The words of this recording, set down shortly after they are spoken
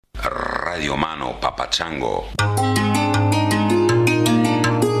Radio Mano Papachango.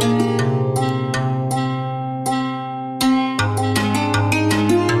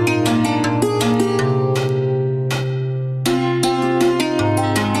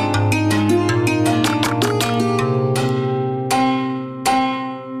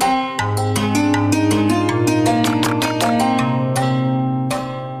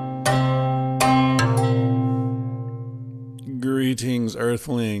 Greetings,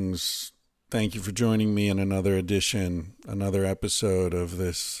 Earthlings. Thank you for joining me in another edition, another episode of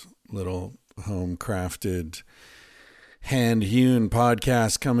this little home-crafted, hand-hewn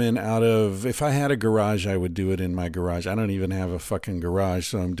podcast coming out of, if I had a garage, I would do it in my garage. I don't even have a fucking garage,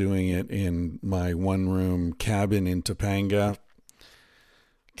 so I'm doing it in my one-room cabin in Topanga.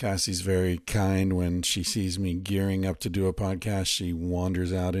 Cassie's very kind. When she sees me gearing up to do a podcast, she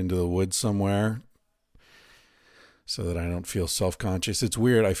wanders out into the woods somewhere so that I don't feel self-conscious. It's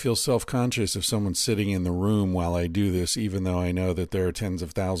weird. I feel self-conscious if someone's sitting in the room while I do this, even though I know that there are tens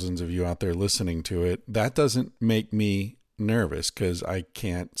of thousands of you out there listening to it. That doesn't make me nervous because I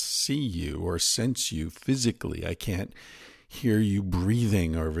can't see you or sense you physically. I can't hear you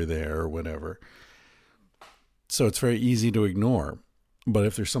breathing over there or whatever. So it's very easy to ignore. But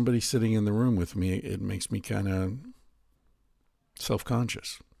if there's somebody sitting in the room with me, it makes me kind of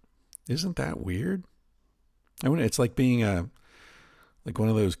self-conscious. Isn't that weird? I mean, it's like being like one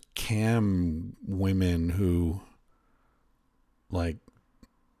of those cam women who, like,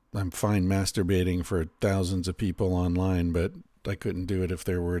 I'm fine masturbating for thousands of people online, but I couldn't do it if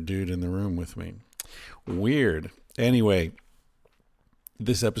there were a dude in the room with me. Weird. Anyway,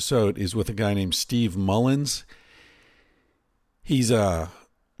 this episode is with a guy named Steve Mullins. He's a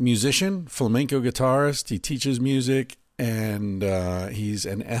musician, flamenco guitarist. He teaches music. And he's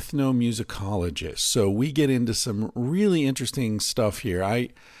an ethnomusicologist. So we get into some really interesting stuff here. I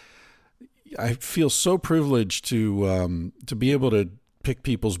feel so privileged to be able to pick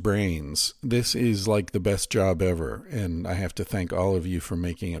people's brains. This is like the best job ever, and I have to thank all of you for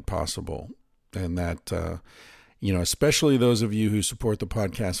making it possible. And that, especially those of you who support the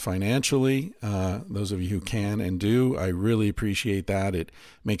podcast financially, those of you who can and do, I really appreciate that. It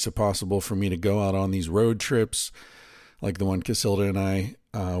makes it possible for me to go out on these road trips, like the one Casilda and I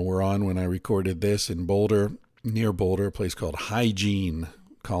were on when I recorded this in Boulder, near Boulder, a place called Hygiene,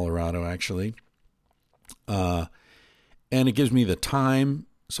 Colorado, actually. And it gives me the time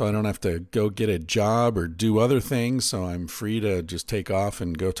so I don't have to go get a job or do other things. So I'm free to just take off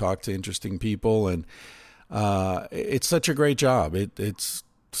and go talk to interesting people. And it's such a great job. It's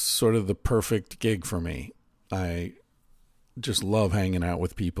sort of the perfect gig for me. I just love hanging out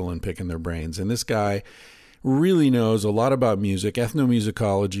with people and picking their brains. And this guy really knows a lot about music.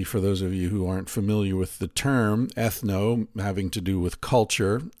 Ethnomusicology, for those of you who aren't familiar with the term, ethno having to do with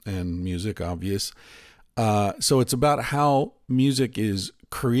culture and music, obvious. So it's about how music is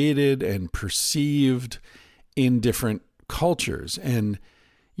created and perceived in different cultures. And,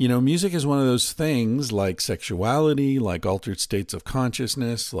 music is one of those things like sexuality, like altered states of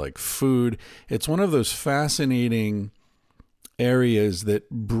consciousness, like food. It's one of those fascinating areas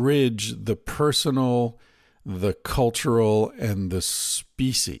that bridge the personal, the cultural, and the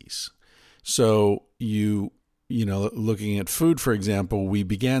species. So looking at food, for example, we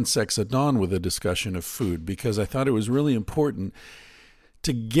began Sex at Dawn with a discussion of food because I thought it was really important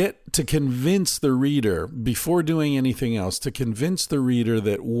to convince the reader, before doing anything else, to convince the reader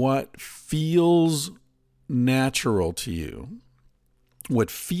that what feels natural to you, what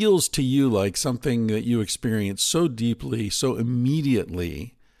feels to you like something that you experience so deeply, so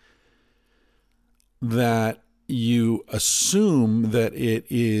immediately, that you assume that it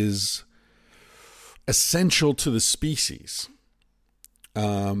is essential to the species,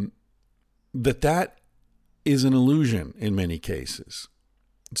 that is an illusion in many cases.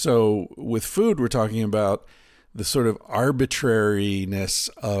 So with food, we're talking about the sort of arbitrariness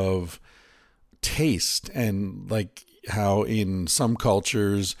of taste, and like how in some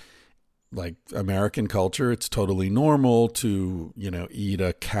cultures, like American culture, it's totally normal to, eat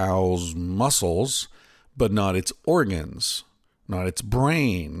a cow's muscles, but not its organs, not its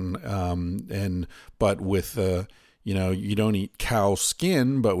brain. But with, you don't eat cow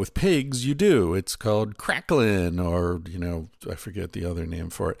skin, but with pigs you do. It's called crackling, or, I forget the other name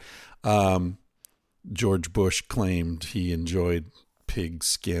for it. George Bush claimed he enjoyed pig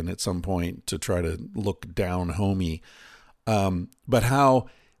skin at some point to try to look down homey. But how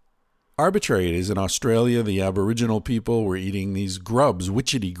arbitrary it is. In Australia, the Aboriginal people were eating these grubs,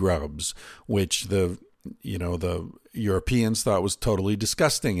 witchetty grubs, which the Europeans thought was totally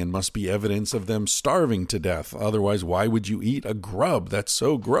disgusting and must be evidence of them starving to death. Otherwise, why would you eat a grub? That's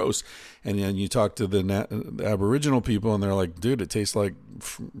so gross. And then you talk to the Aboriginal people and they're like, dude, it tastes like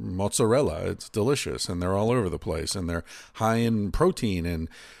mozzarella. It's delicious. And they're all over the place. And they're high in protein and,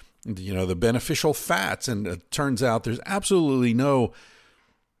 the beneficial fats. And it turns out there's absolutely no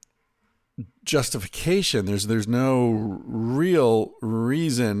justification. There's no real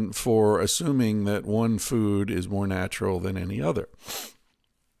reason for assuming that one food is more natural than any other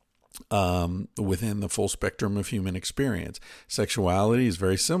within the full spectrum of human experience. Sexuality is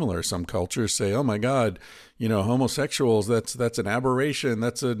very similar. Some cultures say, oh my God, homosexuals, that's an aberration,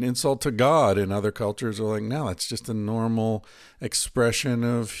 that's an insult to God. And other cultures are like, no, it's just a normal expression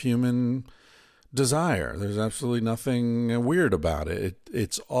of human desire. There's absolutely nothing weird about it.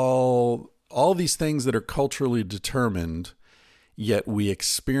 It's all these things that are culturally determined, yet we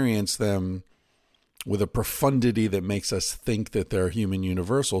experience them with a profundity that makes us think that they're human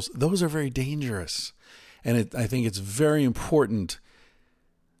universals. Those are very dangerous. And I think it's very important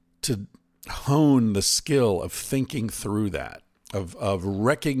to hone the skill of thinking through that, of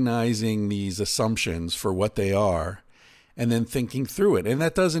recognizing these assumptions for what they are, and then thinking through it. And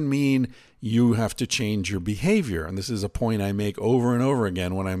that doesn't mean you have to change your behavior. And this is a point I make over and over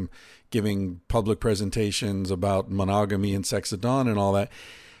again when I'm giving public presentations about monogamy and sex at dawn and all that.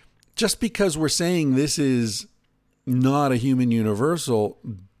 Just because we're saying this is not a human universal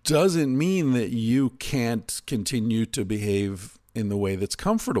doesn't mean that you can't continue to behave in the way that's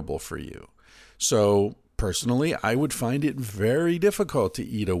comfortable for you. So personally, I would find it very difficult to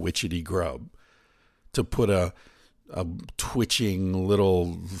eat a witchetty grub, to put a twitching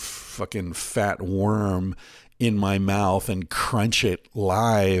little fucking fat worm in my mouth and crunch it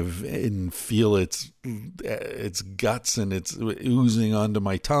live and feel its guts and it's oozing onto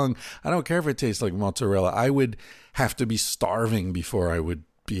my tongue. I don't care if it tastes like mozzarella. I would have to be starving before I would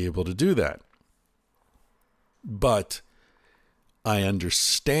be able to do that. But I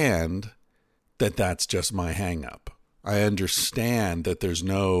understand that that's just my hang up. I understand that there's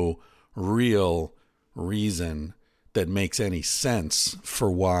no real reason that makes any sense for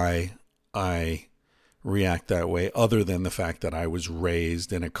why I react that way, other than the fact that I was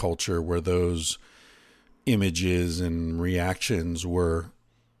raised in a culture where those images and reactions were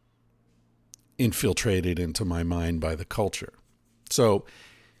infiltrated into my mind by the culture. So,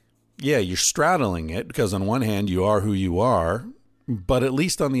 yeah, you're straddling it because on one hand you are who you are, but at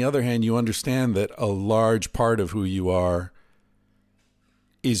least on the other hand you understand that a large part of who you are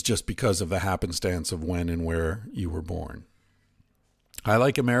is just because of the happenstance of when and where you were born. I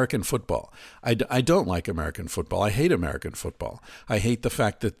like American football. I don't like American football. I hate American football. I hate the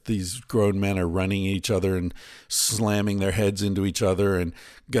fact that these grown men are running each other and slamming their heads into each other and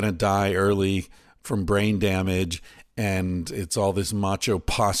going to die early from brain damage. And it's all this macho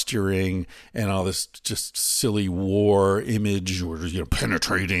posturing and all this just silly war image where,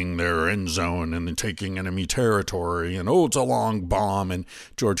 penetrating their end zone and then taking enemy territory. And, it's a long bomb. And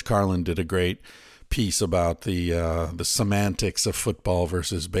George Carlin did a great piece about the semantics of football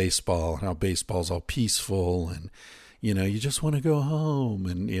versus baseball, and how baseball's all peaceful and you just want to go home,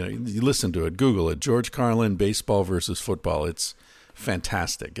 and you listen to it, Google it, George Carlin, baseball versus football. It's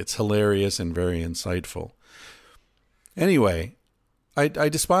fantastic. It's hilarious and very insightful. Anyway, I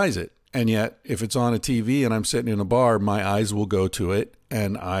despise it, and yet if it's on a TV and I'm sitting in a bar, my eyes will go to it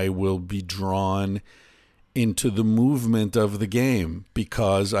and I will be drawn into the movement of the game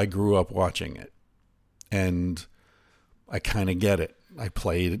because I grew up watching it. And I kind of get it. I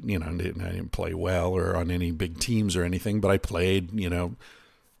played, I didn't play well or on any big teams or anything, but I played,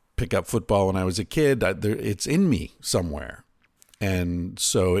 pick up football when I was a kid. It's in me somewhere. And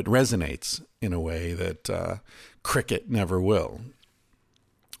so it resonates in a way that cricket never will.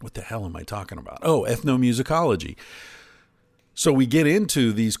 What the hell am I talking about? Oh, ethnomusicology. So we get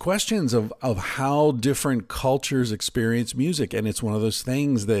into these questions of how different cultures experience music. And it's one of those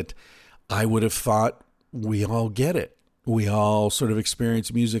things that I would have thought we all get it. We all sort of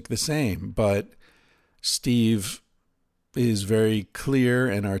experience music the same, but Steve is very clear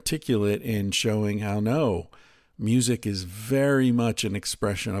and articulate in showing how no, music is very much an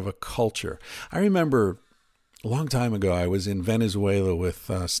expression of a culture. I remember a long time ago, I was in Venezuela with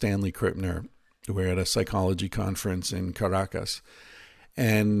Stanley Krippner. We were at a psychology conference in Caracas,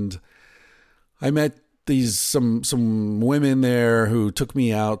 and I met some women there who took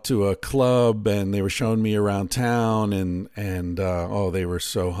me out to a club, and they were showing me around town, and they were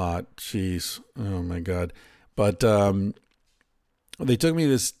so hot. Jeez. Oh my God. But they took me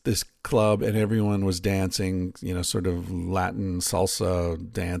to this club, and everyone was dancing, sort of Latin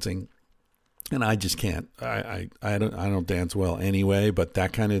salsa dancing. And I just can't. I don't dance well anyway, but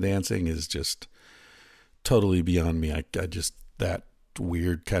that kind of dancing is just totally beyond me. I just, that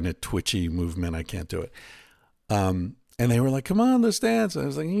weird kind of twitchy movement, I can't do it. And they were like, come on, let's dance. I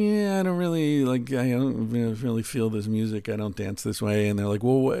was like, yeah, I don't really feel this music. I don't dance this way. And they're like,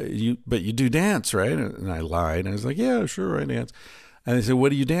 well, but you do dance, right? And I lied. And I was like, yeah, sure, I dance. And they said, what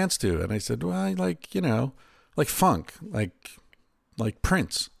do you dance to? And I said, well, I like funk, like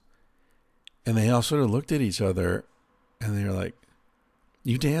Prince. And they all sort of looked at each other and they were like,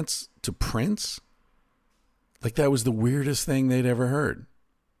 you dance to Prince? Like that was the weirdest thing they'd ever heard.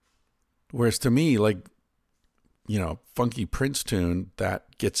 Whereas to me, like, funky Prince tune,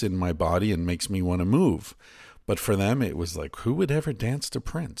 that gets in my body and makes me want to move. But for them, it was like, who would ever dance to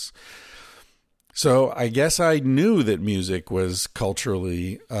Prince? So I guess I knew that music was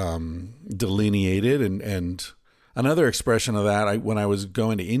culturally delineated. And another expression of that, when I was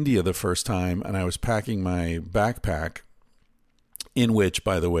going to India the first time and I was packing my backpack, in which,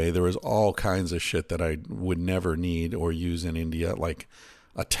 by the way, there was all kinds of shit that I would never need or use in India, like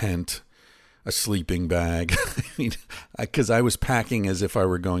a tent, a sleeping bag. I mean, because I was packing as if I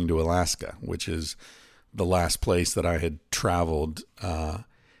were going to Alaska, which is the last place that I had traveled.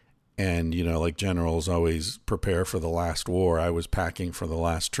 And, like generals always prepare for the last war, I was packing for the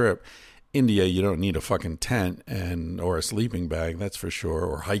last trip. India, you don't need a fucking tent or a sleeping bag, that's for sure,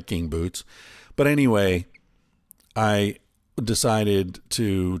 or hiking boots. But anyway, I decided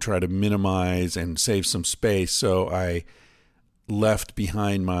to try to minimize and save some space, so I left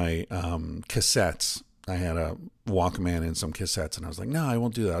behind my cassettes. I had a Walkman and some cassettes, and I was like, no, I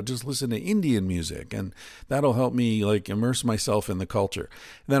won't do that. I'll just listen to Indian music, and that'll help me like immerse myself in the culture.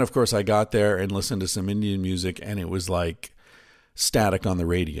 And then, of course, I got there and listened to some Indian music, and it was like static on the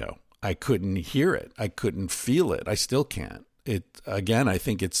radio. I couldn't hear it. I couldn't feel it. I still can't. I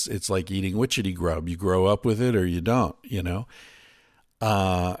think it's like eating witchetty grub. You grow up with it or you don't,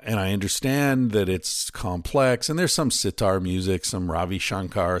 And I understand that it's complex, and there's some sitar music, some Ravi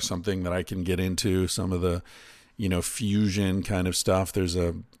Shankar, something that I can get into, some of the, fusion kind of stuff. There's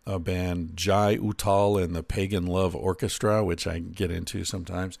a band, Jai Uttal and the Pagan Love Orchestra, which I get into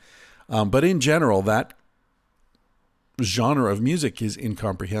sometimes. But in general, that genre of music is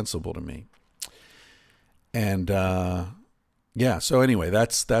incomprehensible to me. And, so anyway,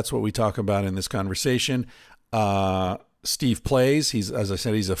 that's what we talk about in this conversation. Steve plays. As I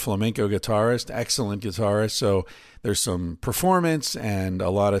said, he's a flamenco guitarist, excellent guitarist. So there's some performance and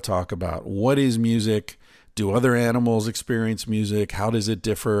a lot of talk about what is music. Do other animals experience music? How does it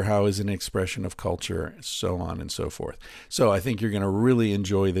differ? How is it an expression of culture? So on and so forth. So I think you're going to really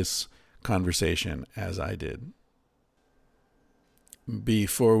enjoy this conversation as I did.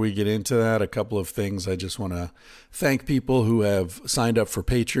 Before we get into that, a couple of things. I just want to thank people who have signed up for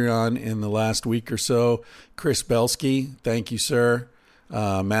Patreon in the last week or so. Chris Belsky, thank you, sir.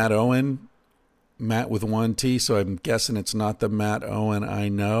 Matt Owen, Matt with one T, so I'm guessing it's not the Matt Owen I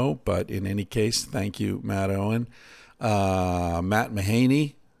know, but in any case, thank you, Matt Owen. Matt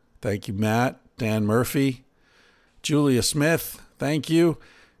Mahaney, thank you, Matt. Dan Murphy. Julia Smith, thank you.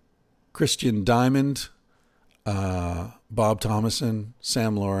 Christian Diamond, Bob Thomason,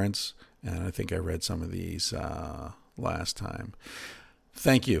 Sam Lawrence, and I think I read some of these last time.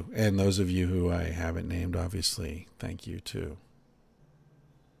 Thank you. And those of you who I haven't named, obviously, thank you too.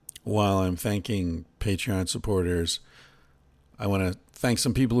 While I'm thanking Patreon supporters, I want to thank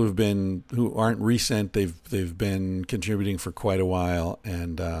some people who aren't recent. They've been contributing for quite a while,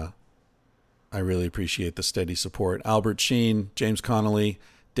 and I really appreciate the steady support. Albert Sheen, James Connolly,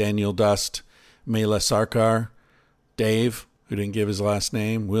 Daniel Dust, Mela Sarkar, Dave, who didn't give his last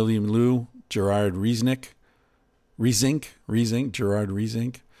name, William Liu, Gerard Gerard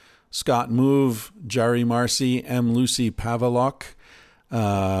Riesink, Scott Move, Jari Marcy, M. Lucy Pavalok,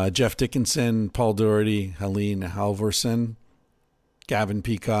 Jeff Dickinson, Paul Doherty, Helene Halvorson, Gavin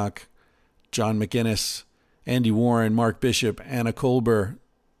Peacock, John McInnes, Andy Warren, Mark Bishop, Anna Kolber,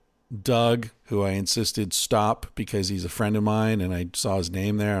 Doug, who I insisted stop because he's a friend of mine, and I saw his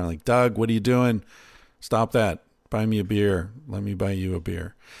name there. I'm like, Doug, what are you doing? Stop that. Buy me a beer. Let me buy you a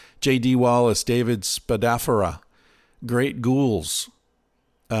beer. J.D. Wallace, David Spadafora, Great Ghouls,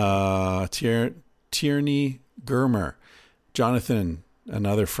 Tierney Germer, Jonathan,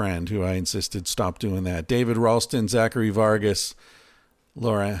 another friend who I insisted stop doing that, David Ralston, Zachary Vargas,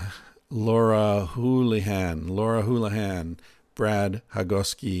 Laura Houlihan, Brad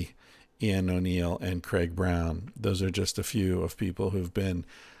Hagoski, Ian O'Neill, and Craig Brown. Those are just a few of people who've been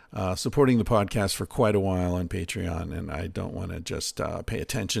supporting the podcast for quite a while on Patreon, and I don't want to just pay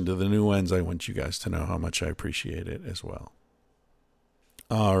attention to the new ones. I want you guys to know how much I appreciate it as well.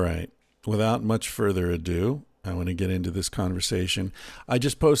 All right. without much further ado, I want to get into this conversation. I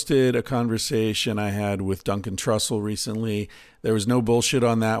just posted a conversation I had with Duncan Trussell recently. There was no bullshit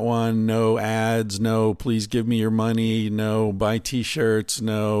on that one. No ads. No, please give me your money. No, buy T-shirts.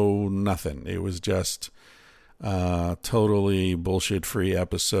 No, nothing. It was just totally bullshit-free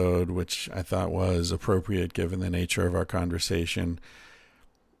episode, which I thought was appropriate given the nature of our conversation.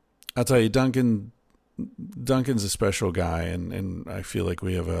 I'll tell you, Duncan's a special guy, and I feel like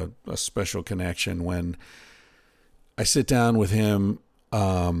we have a special connection when I sit down with him.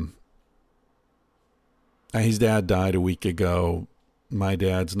 His dad died a week ago. My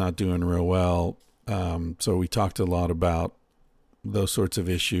dad's not doing real well. So we talked a lot about those sorts of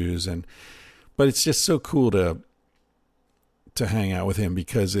issues, but it's just so cool to hang out with him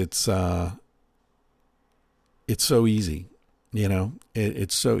because it's so easy. You know,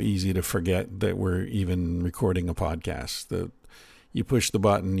 it's so easy to forget that we're even recording a podcast. That you push the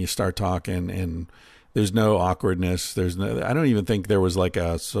button, you start talking, and there's no awkwardness. I don't even think there was like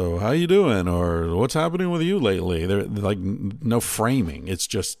so how you doing? Or what's happening with you lately? There like no framing. It's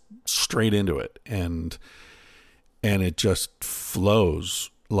just straight into it. And it just flows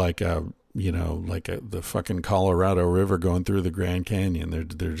like the fucking Colorado River going through the Grand Canyon.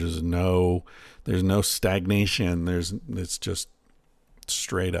 There's no stagnation. It's just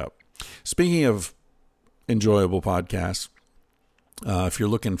straight up. Speaking of enjoyable podcasts, if you're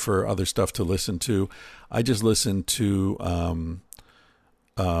looking for other stuff to listen to, I just listened to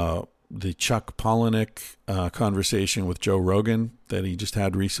the Chuck Palahniuk conversation with Joe Rogan that he just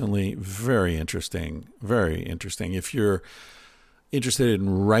had recently. Very interesting. Very interesting. If you're interested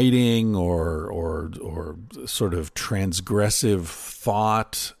in writing or sort of transgressive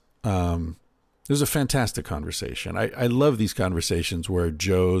thought, it was a fantastic conversation. I love these conversations where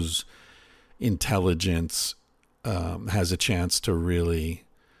Joe's intelligence has a chance to really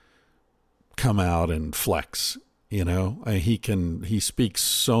come out and flex. You know, he speaks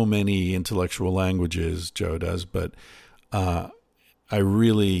so many intellectual languages, Joe does, but I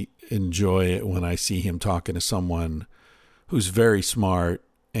really enjoy it when I see him talking to someone who's very smart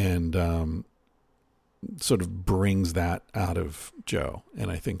and sort of brings that out of Joe. And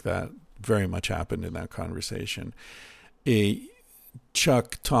I think that very much happened in that conversation.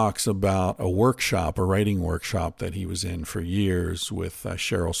 Chuck talks about a writing workshop that he was in for years with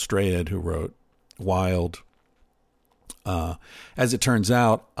Cheryl Strayed, who wrote Wild. As it turns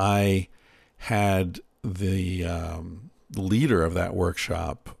out, I had the leader of that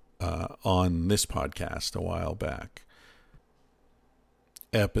workshop on this podcast a while back.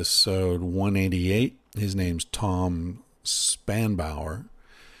 Episode 188. His name's Tom Spanbauer.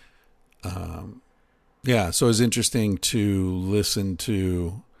 So it's interesting to listen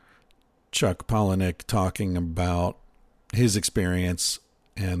to Chuck Palahniuk talking about his experience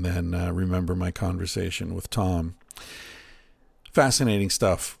and then remember my conversation with Tom. Fascinating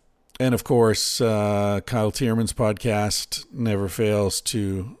stuff. And of course, Kyle Tierman's podcast never fails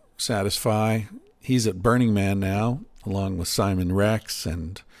to satisfy. He's at Burning Man now, along with Simon Rex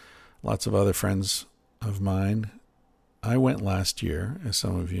and lots of other friends of mine. I went last year, as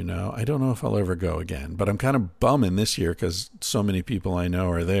some of you know. I don't know if I'll ever go again, but I'm kind of bumming this year because so many people I know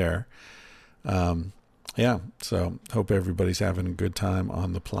are there. So hope everybody's having a good time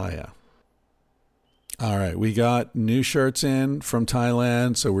on the playa. All right, we got new shirts in from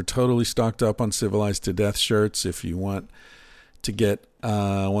Thailand, so we're totally stocked up on Civilized to Death shirts. If you want to get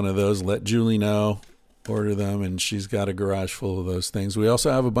one of those, let Julie know. Order them, and she's got a garage full of those things. We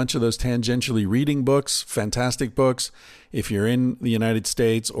also have a bunch of those tangentially reading books, fantastic books. If you're in the United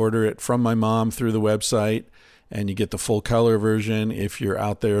States, order it from my mom through the website, and you get the full color version. If you're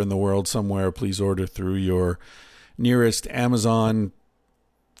out there in the world somewhere, please order through your nearest Amazon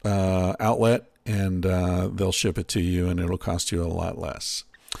outlet, and they'll ship it to you, and it'll cost you a lot less.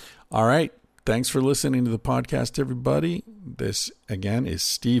 All right. Thanks for listening to the podcast, everybody. This, again, is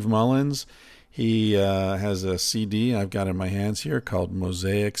Steve Mullins. He has a CD I've got in my hands here called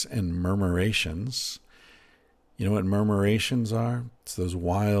Mosaics and Murmurations. You know what murmurations are? It's those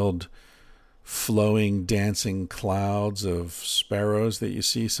wild, flowing, dancing clouds of sparrows that you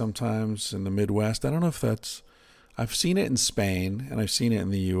see sometimes in the Midwest. I don't know if that's... I've seen it in Spain, and I've seen it in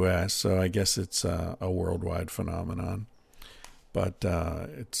the U.S., so I guess it's a worldwide phenomenon. But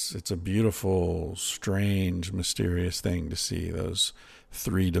it's a beautiful, strange, mysterious thing to see those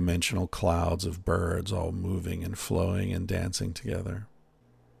three-dimensional clouds of birds all moving and flowing and dancing together.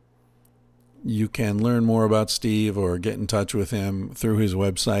 You can learn more about Steve or get in touch with him through his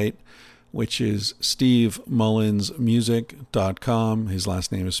website, which is stevemullinsmusic.com. His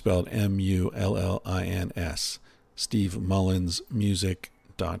last name is spelled Mullins.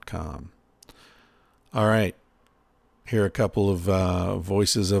 stevemullinsmusic.com. All right. Hear a couple of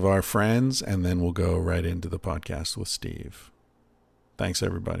voices of our friends, and then we'll go right into the podcast with Steve. Thanks,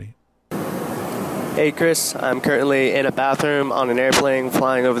 everybody. Hey Chris, I'm currently in a bathroom on an airplane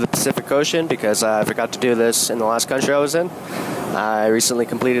flying over the Pacific Ocean because I forgot to do this in the last country I was in. I recently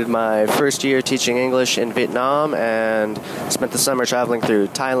completed my first year teaching English in Vietnam and spent the summer traveling through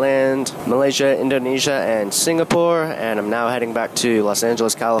Thailand, Malaysia, Indonesia, and Singapore, and I'm now heading back to Los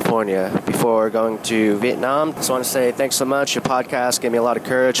Angeles, California before going to Vietnam. Just want to say thanks so much. Your podcast gave me a lot of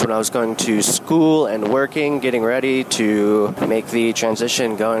courage when I was going to school and working, getting ready to make the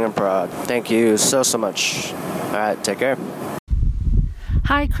transition going abroad. Thank you so much. All right, take care.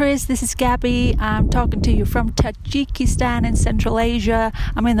 Hi Chris, this is Gabby. I'm talking to you from Tajikistan in Central Asia.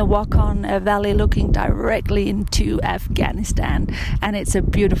 I'm in the Wakhan Valley looking directly into Afghanistan, and it's a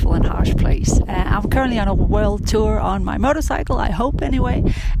beautiful and harsh place. I'm currently on a world tour on my motorcycle, I hope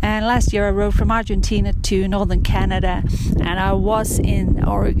anyway, and last year I rode from Argentina to northern Canada, and I was in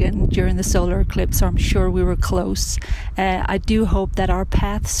Oregon during the solar eclipse, so I'm sure we were close. I do hope that our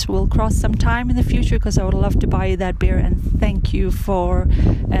paths will cross sometime in the future, because I would love to buy you that beer, and thank you for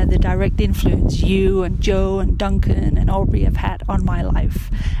the direct influence you and Joe and Duncan and Aubrey have had on my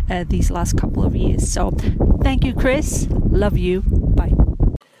life these last couple of years. So thank you, Chris. Love you. Bye.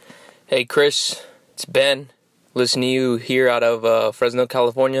 Hey, Chris. It's Ben. Listening to you here out of Fresno,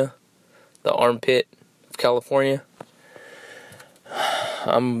 California, the armpit of California.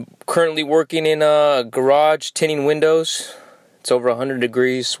 I'm currently working in a garage tinting windows. It's over 100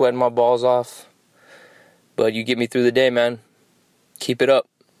 degrees, sweating my balls off. But you get me through the day, man. Keep it up.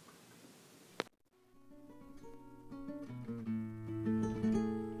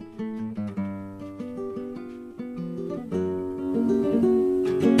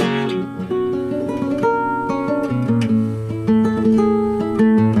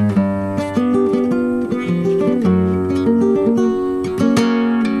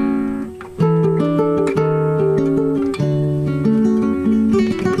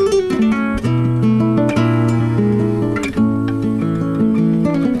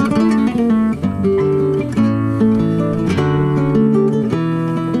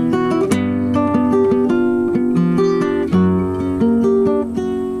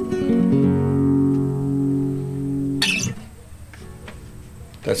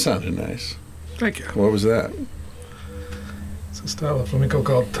 That sounded nice. Thank you. What was that? It's a style of flamenco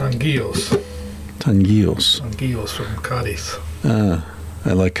called tanguillos. Tanguillos. Tanguillos from Cadiz.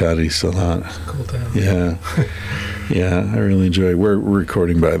 I like Cadiz a lot. Cool town. Yeah. Yeah, I really enjoy it. We're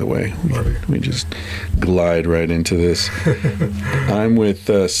recording, by the way. We just glide right into this. I'm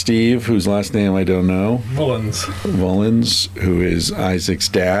with Steve, whose last name I don't know. Mullins, who is Isaac's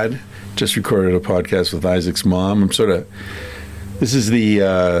dad. Just recorded a podcast with Isaac's mom. This is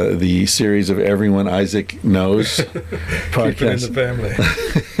the series of everyone Isaac knows podcast. Keep it in the family.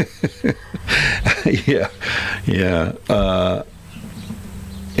 Yeah.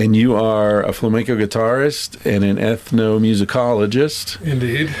 And you are a flamenco guitarist and an ethnomusicologist.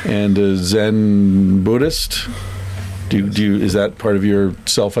 Indeed. And a Zen Buddhist. Is that part of your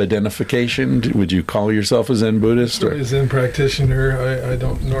self-identification? Would you call yourself a Zen Buddhist? I'm a Zen practitioner. I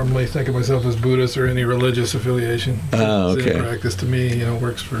don't normally think of myself as Buddhist or any religious affiliation. Okay. Zen practice to me,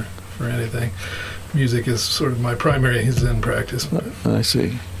 works for anything. Music is sort of my primary Zen practice. I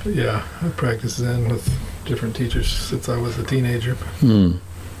see. But yeah, I've practiced Zen with different teachers since I was a teenager.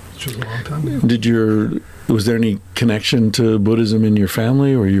 Which was a long time ago. Was there any connection to Buddhism in your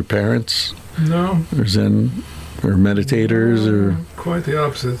family or your parents? No. Or Zen? Or meditators, or quite the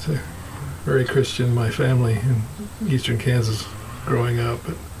opposite. Very Christian, my family in eastern Kansas growing up.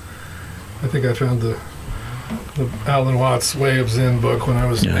 But I think I found the Alan Watts Way of Zen book when I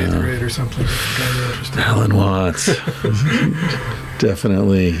was in 8th grade or something. Kind of interesting. Alan Watts.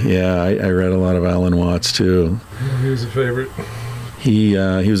 Definitely. Yeah, I read a lot of Alan Watts too. Yeah, he was a favorite. He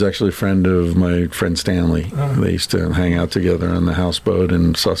was actually a friend of my friend Stanley. They used to hang out together on the houseboat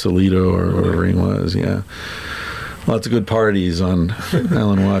in Sausalito or wherever he was. Yeah. Lots of good parties on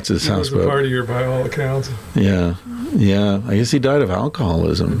Alan Watts' houseboat. He was a partier by all accounts. Yeah. I guess he died of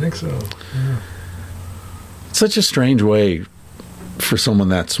alcoholism. I think so. Yeah. It's such a strange way for someone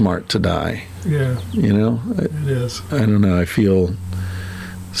that smart to die. Yeah. It is. I don't know. I feel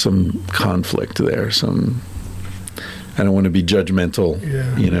some conflict there. I don't want to be judgmental.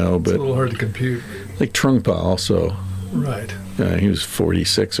 Yeah. But it's a little hard to compute. Like Trungpa also. Right. He was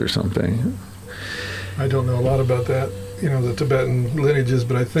 46 or something. I don't know a lot about that, the Tibetan lineages,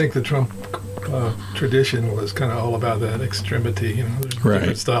 but I think the Trump tradition was kind of all about that extremity. There's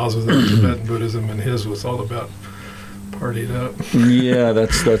different styles within Tibetan Buddhism, and his was all about partied up. Yeah,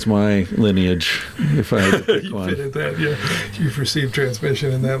 that's my lineage. If I had to pick You one. fitted that, yeah. You've received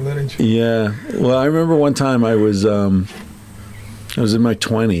transmission in that lineage. Yeah. Well, I remember one time I was in my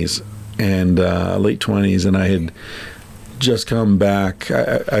 20s and late 20s, and I had just come back.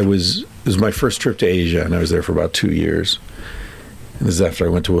 It was my first trip to Asia, and I was there for about 2 years. And this is after I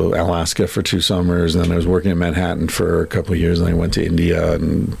went to Alaska for 2 summers, and then I was working in Manhattan for a couple of years, and I went to India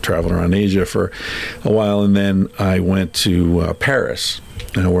and traveled around Asia for a while, and then I went to Paris,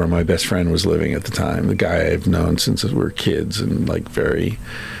 where my best friend was living at the time, the guy I've known since we were kids, and like very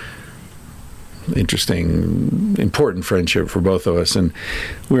interesting, important friendship for both of us. And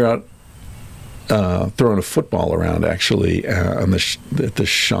we were out throwing a football around, actually, at the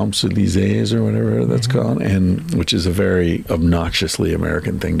Champs-Élysées or whatever that's called, and which is a very obnoxiously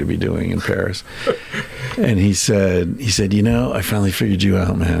American thing to be doing in Paris. And he said, I finally figured you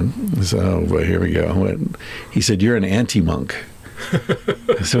out, man. So, well, here we go. He said, you're an anti-monk.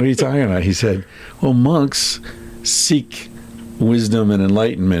 So what are you talking about? He said, well, monks seek wisdom and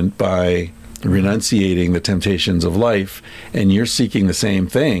enlightenment by renunciating the temptations of life, and you're seeking the same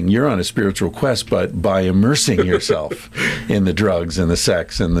thing. You're on a spiritual quest, but by immersing yourself in the drugs and the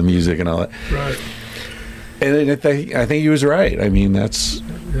sex and the music and all that. Right. And I think he was right. I mean, that's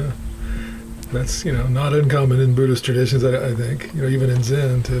not uncommon in Buddhist traditions. I think even in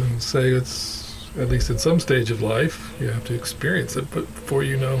Zen, to say it's, at least at some stage of life, you have to experience it before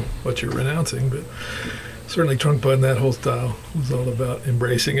you know what you're renouncing. But certainly Trungpa and that whole style was all about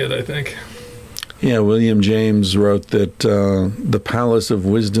embracing it, I think. Yeah, William James wrote that the palace of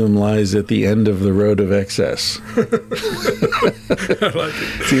wisdom lies at the end of the road of excess. I like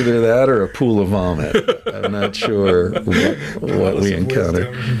it. It's either that or a pool of vomit. I'm not sure what we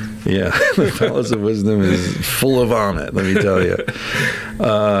encounter. Yeah, the palace of wisdom is full of vomit, let me tell you.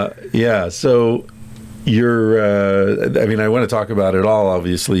 So you're, I want to talk about it all,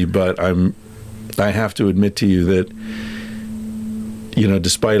 obviously, but I have to admit to you that,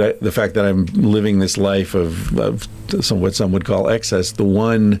 despite the fact that I'm living this life of what some would call excess, the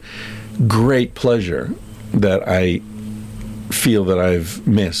one great pleasure that I feel that I've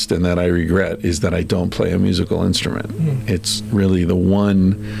missed and that I regret is that I don't play a musical instrument. It's really the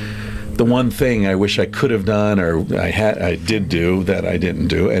one thing I wish I could have done, or I did do that I didn't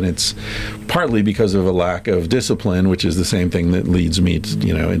do, and it's partly because of a lack of discipline, which is the same thing that leads me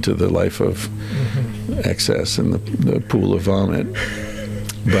to, into the life of excess and the pool of vomit.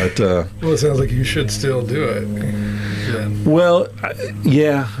 But well, it sounds like you should still do it. Then. Well, I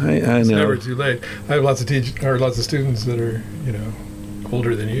know. It's never too late. I have lots of students that are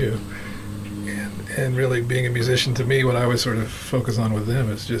older than you. And really being a musician, to me, what I always sort of focus on with them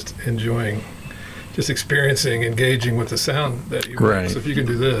is just enjoying, just experiencing, engaging with the sound that you make. So if you can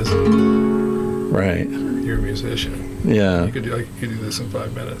do this, right, you're a musician. Yeah. You could do this in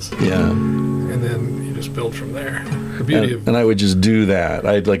 5 minutes. Yeah. And then you just build from there. The beauty and I would just do that.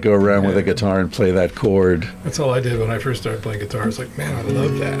 I'd go around with a guitar and play that chord. That's all I did when I first started playing guitar. It's like, man, I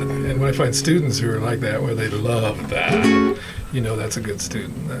love that. And when I find students who are like that, where they love that, that's a good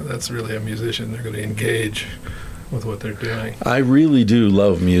student. That's really a musician. They're going to engage with what they're doing. I really do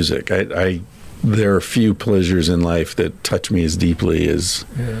love music. There are few pleasures in life that touch me as deeply as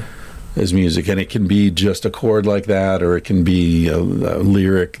music, and it can be just a chord like that, or it can be a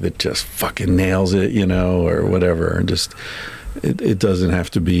lyric that just fucking nails it, or whatever. And just it doesn't have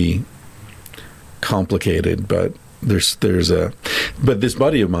to be complicated, but but this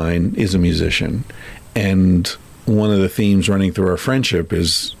buddy of mine is a musician, and one of the themes running through our friendship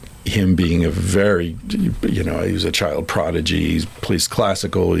is him being a very, he's a child prodigy. He plays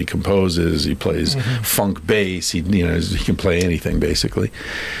classical, he composes, he plays funk bass, he can play anything basically.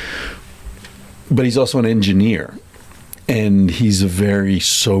 But he's also an engineer, and he's a very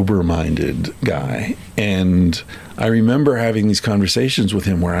sober-minded guy. And I remember having these conversations with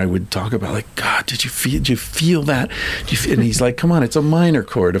him where I would talk about, like, God, did you feel that? And he's like, come on, it's a minor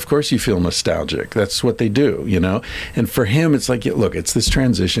chord. Of course you feel nostalgic. That's what they do, And for him, it's like, look, it's this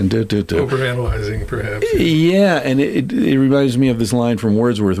transition. Overanalyzing, perhaps. Yeah, and it reminds me of this line from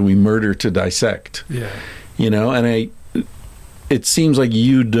Wordsworth, we murder to dissect. Yeah. And it seems like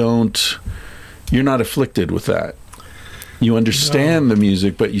you're not afflicted with that. You understand the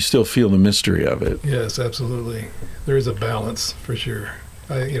music, but you still feel the mystery of it. Yes, absolutely. There is a balance, for sure.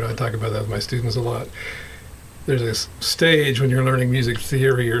 I talk about that with my students a lot. There's this stage when you're learning music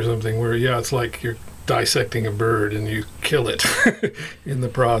theory or something where, it's like you're dissecting a bird and you kill it in the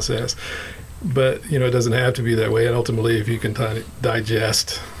process. But, it doesn't have to be that way. And ultimately, if you can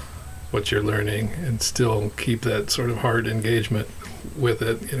digest what you're learning and still keep that sort of hard engagement with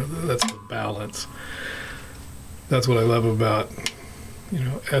it, that's the balance. that's what I love about,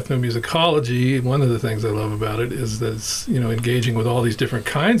 ethnomusicology. One of the things I love about it is that it's, engaging with all these different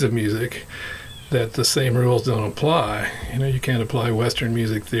kinds of music, that the same rules don't apply. You can't apply Western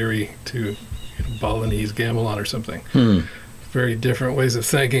music theory to Balinese gamelan or something. Very different ways of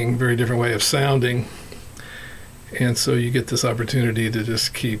thinking, very different way of sounding. And so you get this opportunity to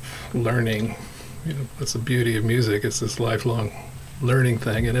just keep learning. That's the beauty of music. It's this lifelong learning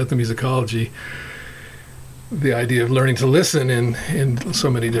thing. And ethnomusicology, the idea of learning to listen in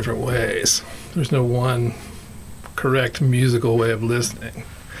so many different ways. There's no one correct musical way of listening.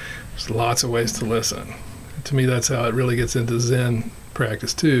 There's lots of ways to listen. To me, that's how it really gets into Zen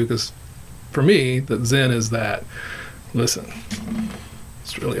practice too, because for me, the Zen is that. Listen.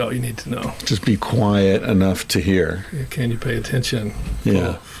 It's really all you need to know. Just be quiet enough to hear. Can you pay attention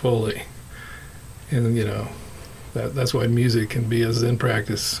fully? And, that's why music can be a Zen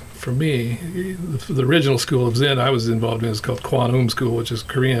practice for me. The original school of Zen I was involved in is called Kwanum school, which is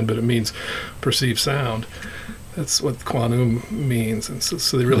Korean, but it means perceived sound. That's what Kwanum means. And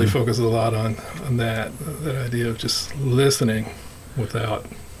so they really focus a lot on that idea of just listening without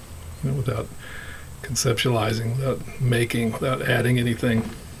conceptualizing, without making, without adding anything.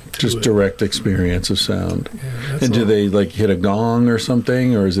 Just direct experience of sound. And do they hit a gong or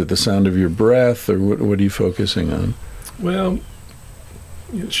something, or is it the sound of your breath, or what are you focusing on? Well,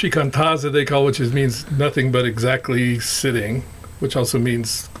 shikantaza they call, which means nothing but exactly sitting, which also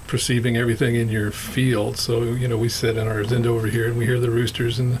means perceiving everything in your field. So, we sit in our zendo over here and we hear the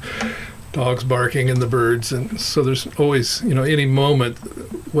roosters and the dogs barking and the birds. And so there's always, any moment,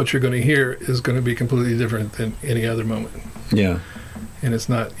 what you're going to hear is going to be completely different than any other moment. Yeah. And it's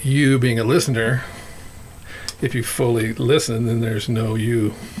not you being a listener. If you fully listen, then there's no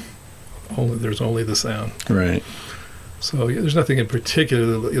you. There's only the sound. Right. So there's nothing in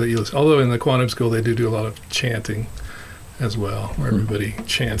particular that you listen. Although in the Quantum School they do a lot of chanting as well, where everybody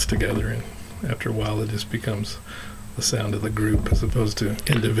chants together, and after a while it just becomes the sound of the group as opposed to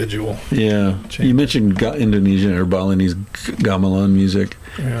individual. Yeah. Chanting. You mentioned Indonesian or Balinese gamelan music.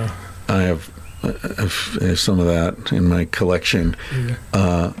 Yeah. I have some of that in my collection. Yeah.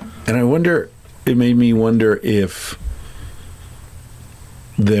 And it made me wonder if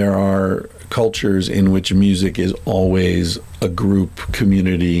there are cultures in which music is always a group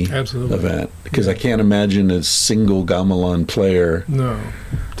community event. Because I can't imagine a single gamelan player. No,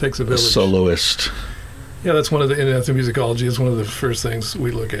 it takes a village. A soloist. Yeah, that's in ethnomusicology, is one of the first things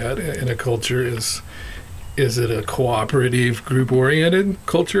we look at in a culture is it a cooperative, group-oriented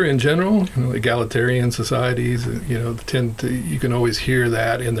culture in general? Egalitarian societies, you can always hear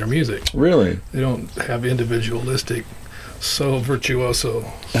that in their music. Really? They don't have individualistic, virtuoso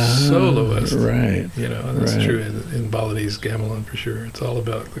soloists. Right. And that's true in Balinese gamelan for sure. It's all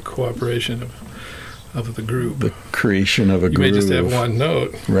about the cooperation of the group. The creation of a group. You may just have one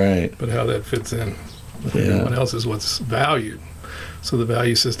note. Right. But how that fits in with everyone else is what's valued. So the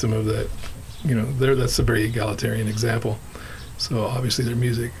value system of that, that's a very egalitarian example. So obviously their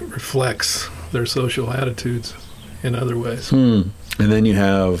music reflects their social attitudes in other ways. And then you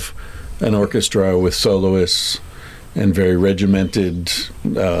have an orchestra with soloists and very regimented,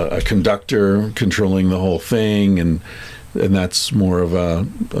 a conductor controlling the whole thing, and that's more of a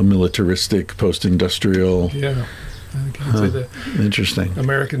militaristic, post-industrial. Yeah, I can say that. Interesting.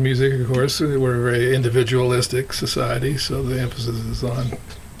 American music, of course, we're a very individualistic society, so the emphasis is on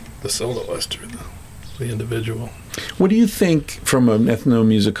the soloist or the individual. What do you think from an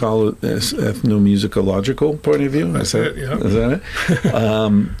ethnomusicological point of view? That's it, yeah. Is that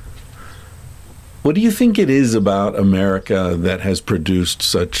it? What do you think it is about America that has produced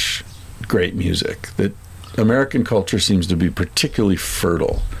such great music? That American culture seems to be particularly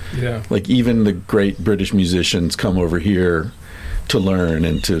fertile. Yeah. Even the great British musicians come over here to learn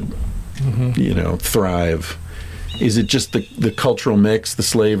and to, thrive. Is it just the cultural mix, the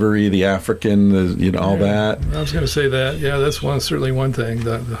slavery, the African, all that? I was going to say that. Yeah, that's certainly one thing.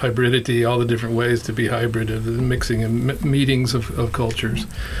 The hybridity, all the different ways to be hybrid, the mixing and meetings of cultures.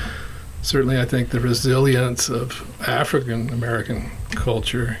 Certainly, I think the resilience of African American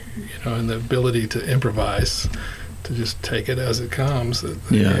culture, and the ability to improvise, to just take it as it comes, that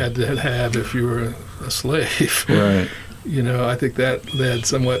you had to have if you were a slave. Right. I think that led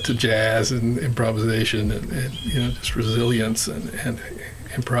somewhat to jazz and improvisation and just resilience and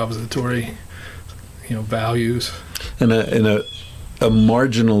improvisatory, values. And a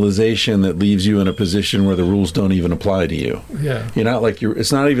marginalization that leaves you in a position where the rules don't even apply to you. Yeah.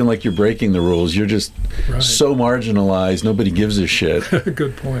 It's not even like you're breaking the rules. You're just so marginalized, nobody gives a shit.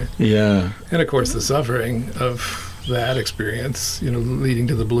 Good point. Yeah. And of course the suffering of that experience, leading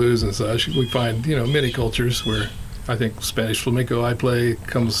to the blues and such. We find, many cultures where I think Spanish flamenco I play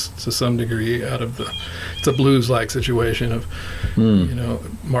comes to some degree out of it's a blues-like situation of,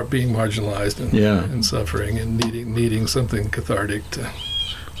 being marginalized and suffering and needing something cathartic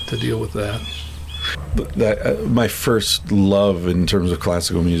to deal with that. That my first love in terms of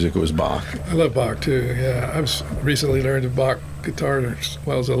classical music was Bach. I love Bach too. Yeah, I've recently learned a Bach guitar as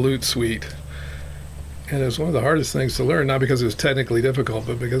well as a lute suite, and it was one of the hardest things to learn. Not because it was technically difficult,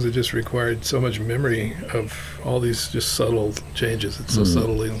 but because it just required so much memory of all these just subtle changes. It's so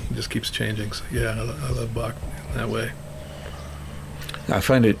subtle, it just keeps changing. So yeah, I love Bach in that way. I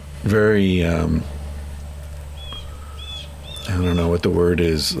find it very. I don't know what the word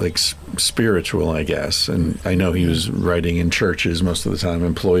is, like spiritual, I guess. And I know he was writing in churches most of the time,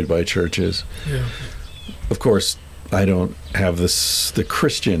 employed by churches. Yeah. Of course, I don't have the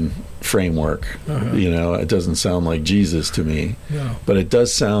Christian framework. It doesn't sound like Jesus to me. No. But it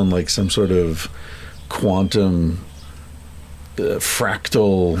does sound like some sort of quantum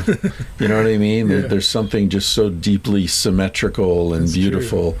fractal, you know what I mean? Yeah. There's something just so deeply symmetrical and That's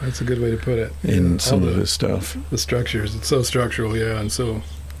beautiful. True. That's a good way to put it. In some of his stuff. The structures, it's so structural, and so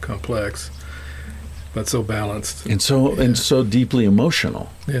complex, but so balanced. And so deeply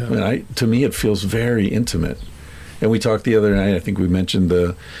emotional. Yeah. I mean, to me, it feels very intimate. And we talked the other night, I think we mentioned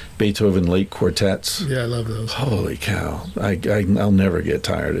the Beethoven late quartets. Yeah, I love those. Holy cow. I'll never get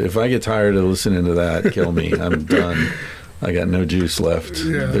tired. If I get tired of listening to that, kill me. I'm done. I got no juice left.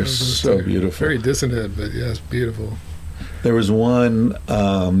 Yeah, they're so beautiful. Very dissonant, but yes, beautiful. There was one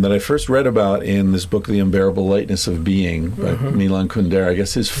that I first read about in this book, The Unbearable Lightness of Being, by Milan Kundera. I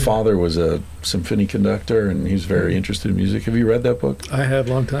guess his father was a symphony conductor, and he was very interested in music. Have you read that book? I have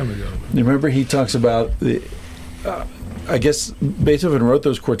a long time ago. You remember he talks about I guess Beethoven wrote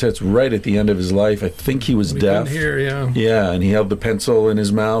those quartets right at the end of his life. I think he was deaf. Couldn't hear, yeah. Yeah, and he held the pencil in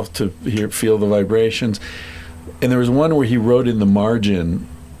his mouth to feel the vibrations. And there was one where he wrote in the margin,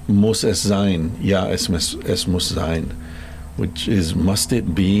 muss es sein, ja, es muss sein, which is, must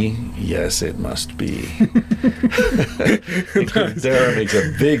it be? Yes, it must be. Kundera makes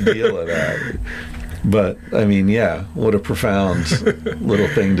a big deal of that. But, I mean, yeah, what a profound little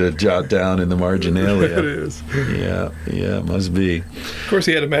thing to jot down in the marginalia. It is. Yeah, it must be. Of course,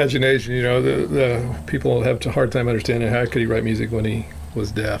 he had imagination. The people have a hard time understanding how could he write music when he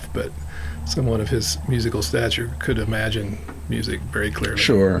was deaf, but someone of his musical stature could imagine music very clearly.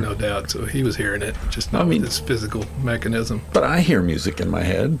 Sure. No doubt. So he was hearing it, just not with his physical mechanism. But I hear music in my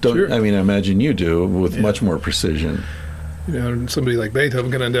head. Sure. I mean, I imagine you do, with much more precision. Somebody like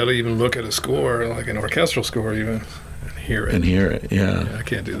Beethoven can undoubtedly even look at a score, like an orchestral score even, and hear it. Yeah. I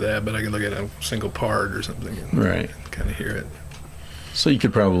can't do that, but I can look at a single part or something and kind of hear it. So you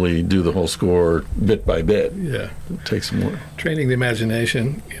could probably do the whole score bit by bit. Yeah. It takes more. Training the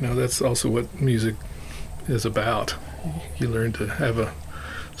imagination, that's also what music is about. You learn to have a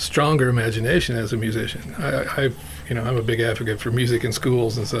stronger imagination as a musician. I'm a big advocate for music in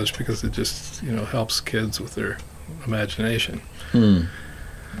schools and such because it just, helps kids with their imagination. To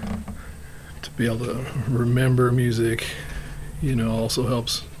be able to remember music, also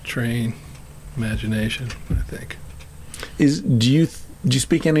helps train imagination, I think. Do you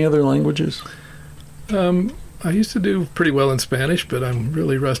speak any other languages? I used to do pretty well in Spanish, but I'm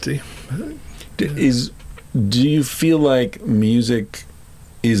really rusty. Do you feel like music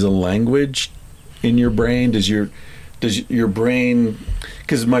is a language in your brain? Does your brain?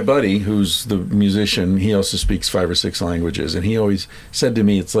 Because my buddy, who's the musician, he also speaks 5 or 6 languages, and he always said to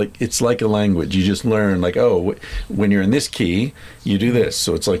me, it's like a language. You just learn, like, when you're in this key, you do this.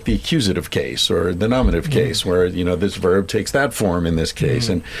 So it's like the accusative case or the nominative case, where this verb takes that form in this case,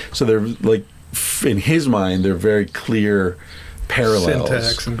 and so they're like, in his mind, they're very clear parallels.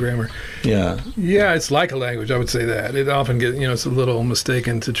 Syntax and grammar. Yeah, it's like a language. I would say that it often gets it's a little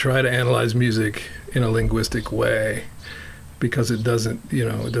mistaken to try to analyze music in a linguistic way, because it doesn't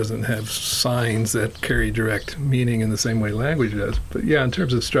have signs that carry direct meaning in the same way language does. But yeah, in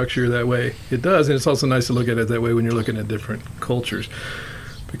terms of structure, that way it does, and it's also nice to look at it that way when you're looking at different cultures,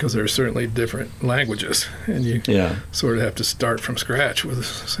 because there are certainly different languages, and you sort of have to start from scratch with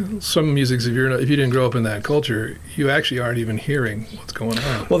some music. If you didn't grow up in that culture, you actually aren't even hearing what's going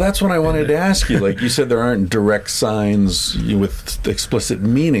on. Well, that's what I wanted to ask you. Like you said, there aren't direct signs with explicit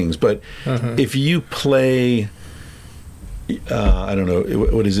meanings, but if you play, I don't know,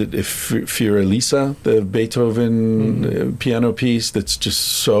 what is it, Fiorelisa, the Beethoven piano piece that's just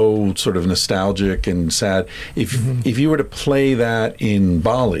so sort of nostalgic and sad. If you were to play that in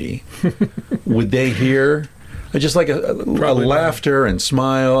Bali, would they hear Just like a laughter and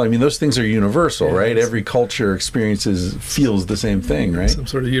smile. I mean, those things are universal, right? Every culture feels the same thing, right? Some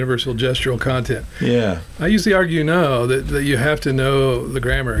sort of universal gestural content. Yeah. I usually argue that you have to know the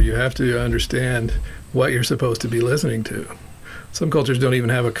grammar. You have to understand what you're supposed to be listening to. Some cultures don't even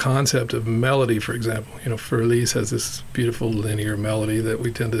have a concept of melody, for example. Furlise has this beautiful linear melody that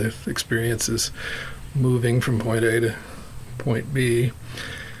we tend to experience as moving from point A to point B.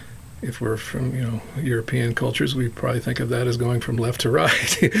 If we're from, European cultures, we probably think of that as going from left to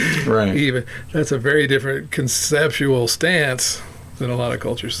right. Right. Even that's a very different conceptual stance than a lot of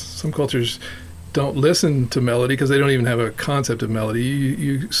cultures. Some cultures don't listen to melody because they don't even have a concept of melody.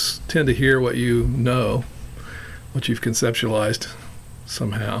 You tend to hear what you know, what you've conceptualized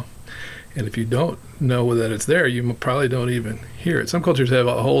somehow. And if you don't know that it's there, you probably don't even hear it. Some cultures have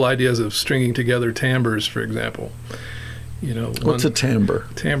whole ideas of stringing together timbres, for example. What's a timbre?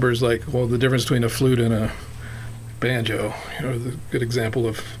 Timbre is like, the difference between a flute and a banjo. The good example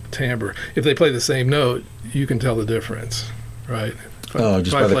of timbre. If they play the same note, you can tell the difference, right?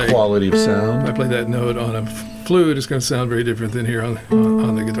 Just by the quality of sound? If I play that note on a flute, it's going to sound very different than here on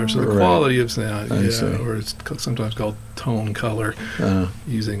the guitar. So the quality of sound, or it's sometimes called tone color,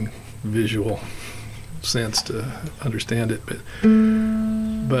 using visual sense to understand it.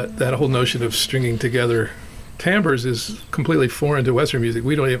 But that whole notion of stringing together timbres is completely foreign to Western music.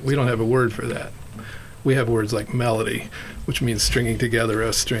 We don't have a word for that. We have words like melody, which means stringing together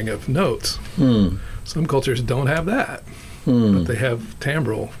a string of notes. Some cultures don't have that, but they have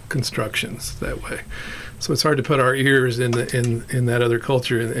timbral constructions that way. So it's hard to put our ears in that other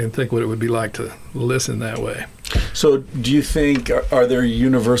culture and think what it would be like to listen that way. So do you think, are there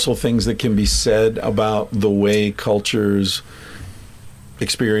universal things that can be said about the way cultures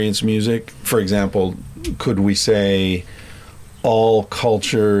experience music? For example, could we say all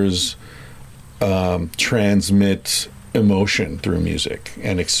cultures transmit emotion through music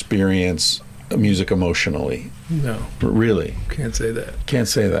and experience music emotionally? No. Really? Can't say that. Can't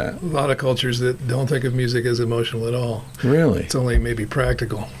say that. A lot of cultures that don't think of music as emotional at all. Really? It's only maybe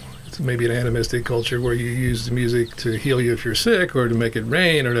practical. It's maybe an animistic culture where you use the music to heal you if you're sick, or to make it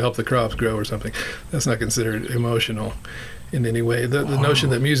rain, or to help the crops grow or something. That's not considered emotional in any way. The notion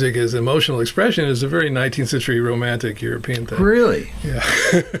that music is emotional expression is a very 19th century romantic European thing. Really? Yeah.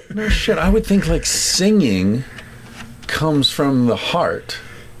 No shit. I would think like singing comes from the heart.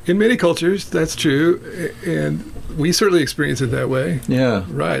 In many cultures, that's true, and we certainly experience it that way. Yeah.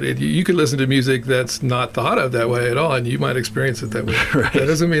 Right. You could listen to music that's not thought of that way at all, and you might experience it that way. Right. That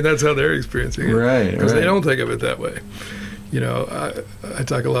doesn't mean that's how they're experiencing it. Right. Because they don't think of it that way. I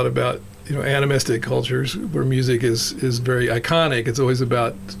talk a lot about animistic cultures where music is very iconic. It's always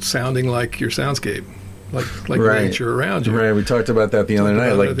about sounding like your soundscape, like nature around you. Right. We talked about that the other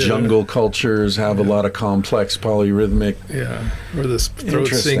night. Like jungle cultures have a lot of complex polyrhythmic. Yeah. Or the throat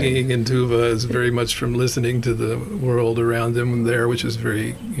singing in tuba is very much from listening to the world around them there, which is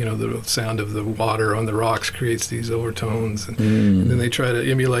very, the sound of the water on the rocks creates these overtones. And then they try to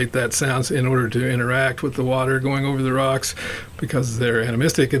emulate that sound in order to interact with the water going over the rocks, because they're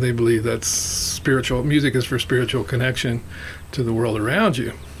animistic and they believe that's spiritual. Music is for spiritual connection to the world around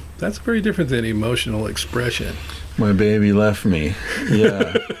you. That's very different than emotional expression. My baby left me.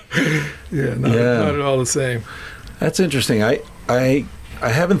 Yeah. Not at all the same. That's interesting. I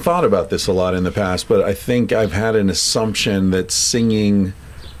haven't thought about this a lot in the past, but I think I've had an assumption that singing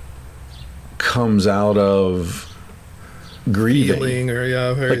comes out of grieving. Feeling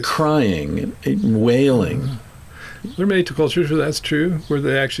or, like crying, wailing. There are many cultures where that's true, where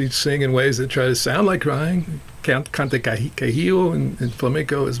they actually sing in ways that try to sound like crying. Cante cajillo in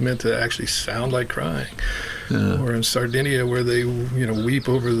flamenco is meant to actually sound like crying. Or in Sardinia, where they weep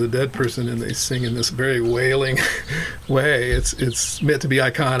over the dead person and they sing in this very wailing way. It's meant to be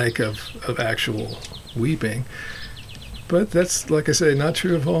iconic of actual weeping. But that's, like I say, not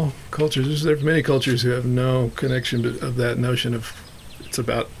true of all cultures. There are many cultures who have no connection of that notion of it's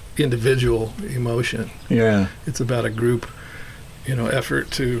about individual emotion. Yeah. It's about a group, effort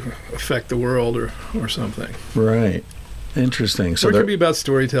to affect the world or something. Right. Interesting. So it could be about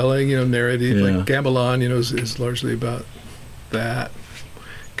storytelling, narrative. Yeah. Like gamelan, is largely about that,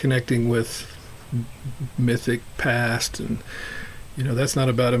 connecting with mythic past, and that's not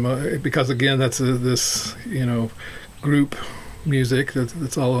about because again that's this group music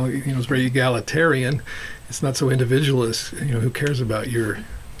that's all it's very egalitarian. It's not so individualist. Who cares about your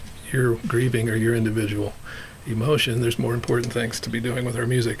grieving or your individual emotion? There's more important things to be doing with our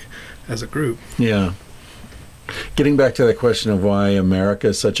music as a group. Yeah. Getting back to that question of why America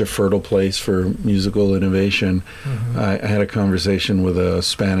is such a fertile place for musical innovation, I had a conversation with a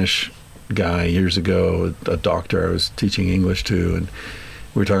Spanish guy years ago, a doctor I was teaching English to, and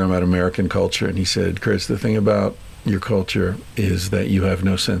we were talking about American culture, and he said, Chris, the thing about your culture is that you have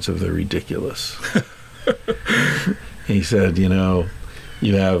no sense of the ridiculous. He said,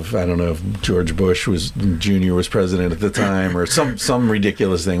 you have, I don't know if George Bush Jr. was president at the time, or some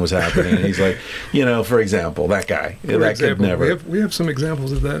ridiculous thing was happening. And he's like, for example, that guy, could never. We have some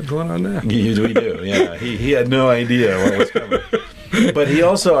examples of that going on now. We do, yeah. He had no idea what was coming. But he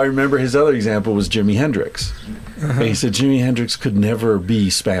also, I remember his other example was Jimi Hendrix. Uh-huh. He said Jimi Hendrix could never be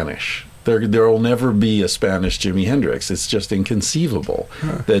Spanish. There will never be a Spanish Jimi Hendrix. It's just inconceivable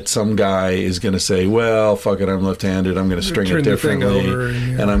that some guy is going to say, well, fuck it, I'm left-handed, I'm going to string it differently,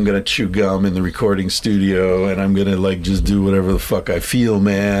 and I'm going to chew gum in the recording studio, and I'm going to just do whatever the fuck I feel,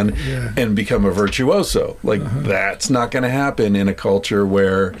 man, and become a virtuoso. That's not going to happen in a culture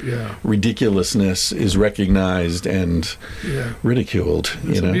where ridiculousness is recognized and ridiculed.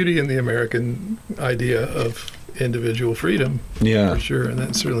 There's a beauty in the American idea of individual freedom, for sure, and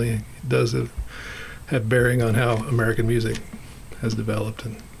that certainly does have bearing on how American music has developed.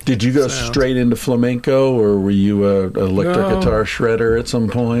 And did you go straight into flamenco, or were you a electric guitar shredder at some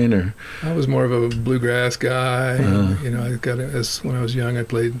point? Or I was more of a bluegrass guy. I got when I was young, I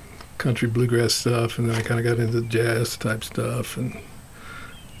played country bluegrass stuff, and then I kind of got into jazz type stuff, and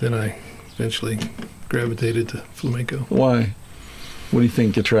then I eventually gravitated to flamenco. Why? What do you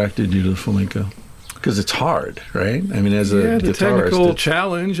think attracted you to the flamenco? Because it's hard, right? I mean, as a guitarist, the technical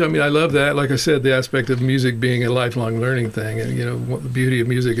challenge. I mean, I love that. Like I said, the aspect of music being a lifelong learning thing. And, what the beauty of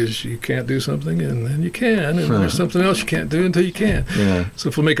music is you can't do something, and then you can. And there's something else you can't do until you can. Yeah.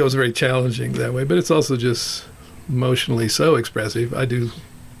 So flamenco is very challenging that way. But it's also just emotionally so expressive.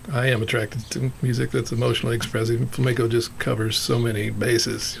 I am attracted to music that's emotionally expressive. Flamenco just covers so many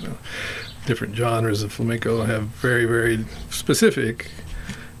bases. Different genres of flamenco have very, very specific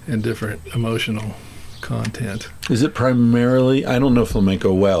and different emotional content. Is it primarily, I don't know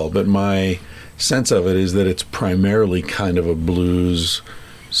flamenco well, but my sense of it is that it's primarily kind of a blues,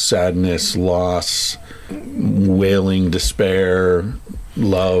 sadness, loss, wailing, despair,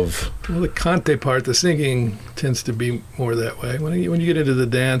 love. Well, the cante part, the singing, tends to be more that way. When you get into the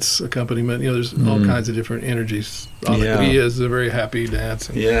dance accompaniment, there's all kinds of different energies. Alegria is a very happy dance.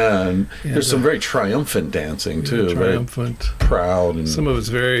 And there's some very triumphant dancing, too. Triumphant. Very proud. And some of it's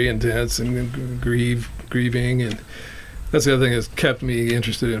very intense and grieving. And that's the other thing that's kept me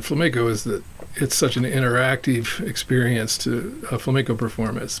interested in flamenco, is that it's such an interactive experience to a flamenco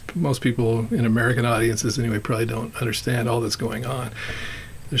performance. Most people in American audiences, anyway, probably don't understand all that's going on.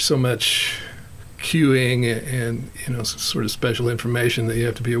 There's so much cueing and sort of special information that you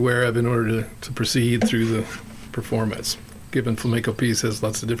have to be aware of in order to proceed through the performance. Given flamenco piece has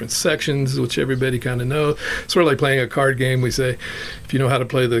lots of different sections, which everybody kind of knows. Sort of like playing a card game. We say, if you know how to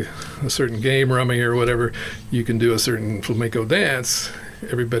play a certain game, rummy or whatever, you can do a certain flamenco dance.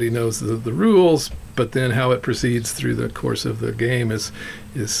 Everybody knows the rules, but then how it proceeds through the course of the game is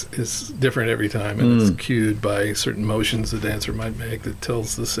different every time, and it's cued by certain motions the dancer might make that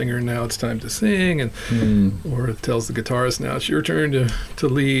tells the singer now it's time to sing, and or it tells the guitarist now it's your turn to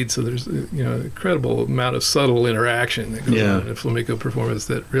lead. So there's an incredible amount of subtle interaction that goes on in a flamenco performance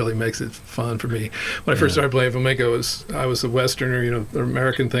that really makes it fun for me. When I first started playing flamenco, I was a Westerner,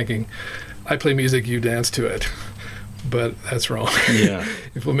 American thinking, I play music, you dance to it. But that's wrong. Yeah.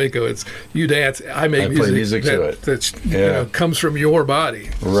 In flamenco, it's you dance, I play music to it. That comes from your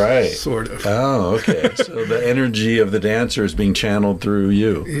body. Right. Sort of. Oh, okay. So the energy of the dancer is being channeled through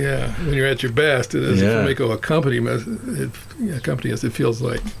you. Yeah. When you're at your best, it is a flamenco accompanist. It feels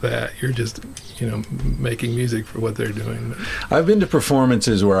like that. You're just, making music for what they're doing. I've been to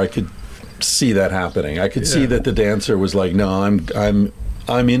performances where I could see that happening. I could see that the dancer was like, no,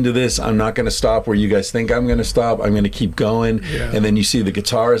 I'm into this. I'm not going to stop where you guys think I'm going to stop. I'm going to keep going. Yeah. And then you see the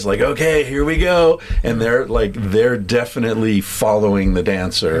guitarist like, okay, here we go. And they're definitely following the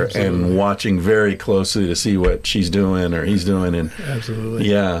dancer and watching very closely to see what she's doing or he's doing. And absolutely.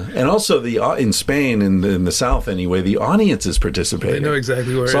 Yeah. And also in Spain, in the South anyway, the audience is participating. They know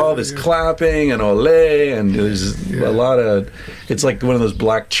exactly where. So all this clapping and ole, and there's a lot of, it's like one of those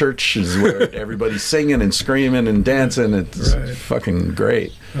black churches where everybody's singing and screaming and dancing. It's fucking great.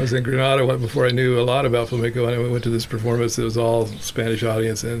 I was in Granada before I knew a lot about flamenco, and I went to this performance that was all Spanish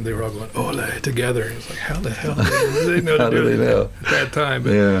audience, and they were all going ole together. And it was like, how the hell do they know to do it at that time?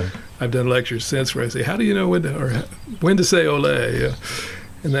 But I've done lectures since where I say, how do you know when to say ole? Yeah.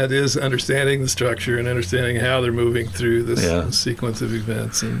 And that is understanding the structure and understanding how they're moving through this sequence of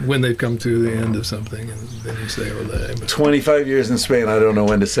events and when they've come to the end of something, and then you say ole. 25 years in Spain, I don't know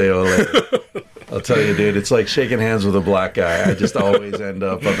when to say ole. I'll tell you, dude, it's like shaking hands with a black guy. I just always end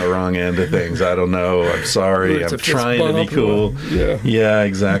up on the wrong end of things. I don't know. I'm sorry. I'm trying to be cool. Yeah,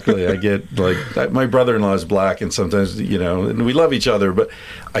 exactly. I get like, my brother-in-law is black, and sometimes, and we love each other, but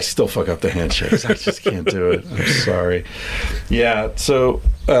I still fuck up the handshakes. I just can't do it. I'm sorry. Yeah, so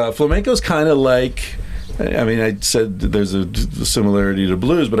flamenco's kind of like, I mean, I said there's a similarity to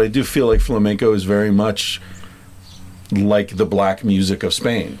blues, but I do feel like flamenco is very much like the black music of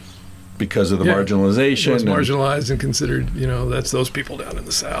Spain. Because of the marginalization. It's marginalized and considered, that's those people down in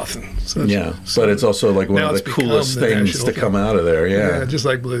the South. And such. Yeah, but it's also like one of the coolest things to come out of there, Yeah, just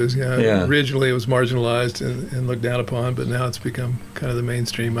like blues, yeah. Originally it was marginalized and looked down upon, but now it's become kind of the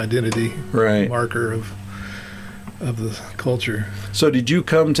mainstream identity marker of the culture. So did you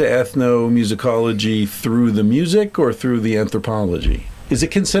come to ethnomusicology through the music or through the anthropology? Is it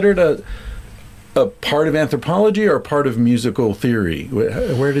considered a part of anthropology or a part of musical theory?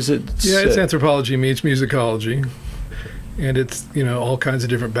 Where does it sit? It's anthropology meets musicology, and it's all kinds of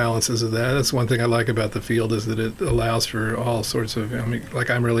different balances of that. That's one thing I like about the field, is that it allows for all sorts of,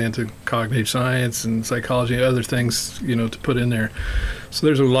 I'm really into cognitive science and psychology and other things to put in there. So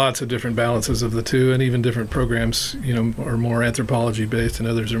there's lots of different balances of the two, and even different programs are more anthropology based and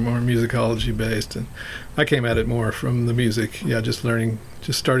others are more musicology based. And I came at it more from the music, just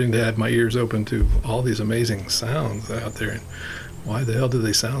starting to have my ears open to all these amazing sounds out there, and why the hell do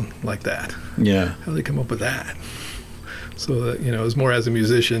they sound like that? Yeah, how do they come up with that? So that it was more as a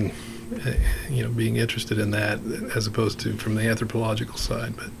musician, being interested in that as opposed to from the anthropological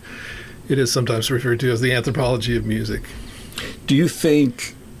side. But it is sometimes referred to as the anthropology of music. Do you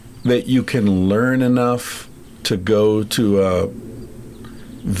think that you can learn enough to go to a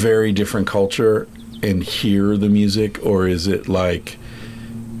very different culture and hear the music, or is it like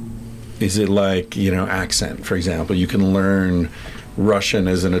accent, for example? You can learn Russian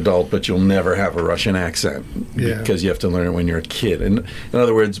as an adult, but you'll never have a Russian accent because you have to learn it when you're a kid. And in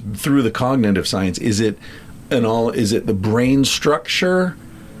other words, through the cognitive science, is it the brain structure,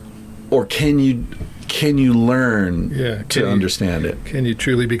 or can you learn to understand it? Can you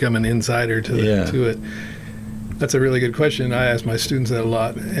truly become an insider to it? That's a really good question. I ask my students that a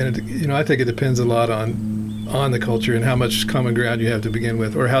lot, and I think it depends a lot on the culture and how much common ground you have to begin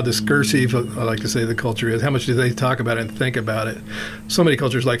with, or how discursive, I like to say, the culture is. How much do they talk about it and think about it? So many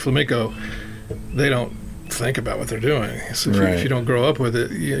cultures like flamenco, they don't think about what they're doing. So if you don't grow up with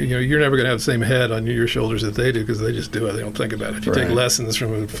it, you're never going to have the same head on your shoulders that they do, because they just do it. They don't think about it. If you take lessons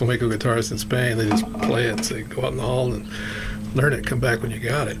from a flamenco guitarist in Spain, they just play it. So you go out in the hall and learn it, come back when you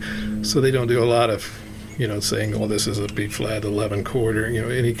got it. So they don't do a lot of saying, well, this is a B flat 11 chord, or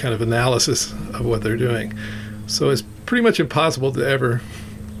any kind of analysis of what they're doing. So it's pretty much impossible to ever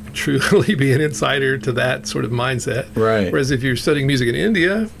truly be an insider to that sort of mindset. Right. Whereas if you're studying music in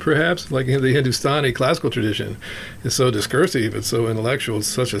India, perhaps, like in the Hindustani classical tradition, it's so discursive, it's so intellectual, it's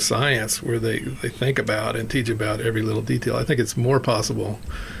such a science where they think about and teach about every little detail. I think it's more possible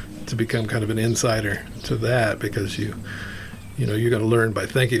to become kind of an insider to that, because you're going to learn by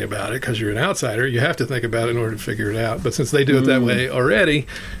thinking about it, because you're an outsider. You have to think about it in order to figure it out. But since they do it that way already,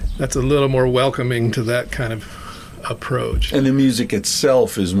 that's a little more welcoming to that kind of approach. And the music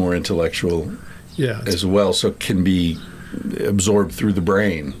itself is more intellectual as well, so it can be absorbed through the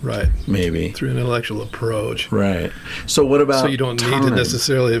brain. Right. Maybe. Through an intellectual approach. Right. So what about So you don't need to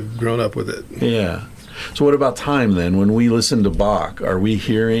necessarily have grown up with it. Yeah. So what about time then? When we listen to Bach, are we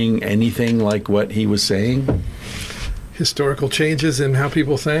hearing anything like what he was saying? Historical changes in how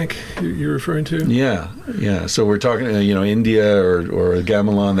people think, you're referring to? Yeah. So we're talking, India or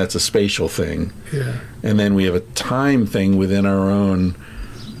gamelan, that's a spatial thing. Yeah. And then we have a time thing within our own.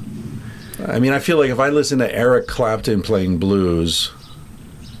 I mean, I feel like if I listen to Eric Clapton playing blues,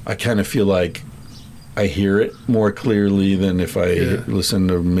 I kind of feel like I hear it more clearly than if I listen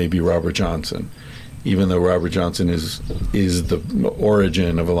to maybe Robert Johnson, even though Robert Johnson is the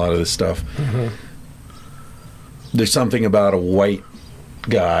origin of a lot of this stuff. Mm-hmm. There's something about a white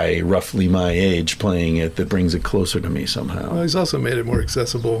guy, roughly my age, playing it that brings it closer to me somehow. Well, he's also made it more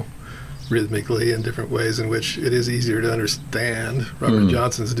accessible rhythmically in different ways in which it is easier to understand. Robert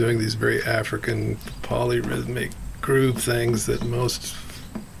Johnson's doing these very African polyrhythmic groove things that most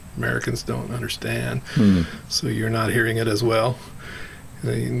Americans don't understand. So you're not hearing it as well.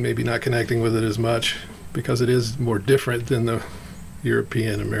 Maybe not connecting with it as much, because it is more different than the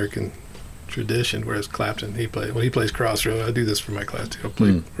European American tradition. Whereas Clapton, when he plays Crossroads, I do this for my class too. I'll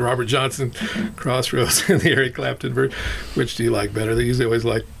play Robert Johnson Crossroads and the Eric Clapton version. Which do you like better? They usually always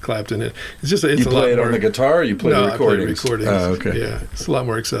like Clapton. It's you play it on the guitar, or you play the recordings? I play recordings. Oh, okay. Yeah, it's a lot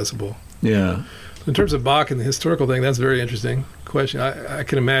more accessible. Yeah. In terms of Bach and the historical thing, that's a very interesting question. I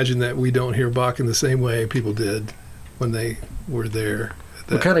can imagine that we don't hear Bach in the same way people did when they were there.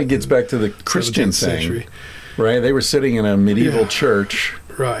 It kind of gets back to the Christian thing, right? They were sitting in a medieval church,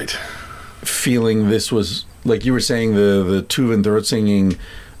 right, feeling this was, like you were saying, the Tuvan throat singing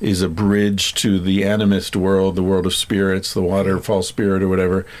is a bridge to the animist world, the world of spirits, the waterfall spirit or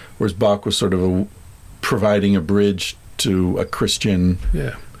whatever, whereas Bach was sort of providing a bridge to a Christian...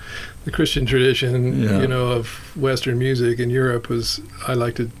 Yeah. The Christian tradition, of Western music in Europe was, I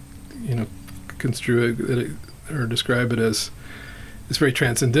like to, construe it or describe it as, it's very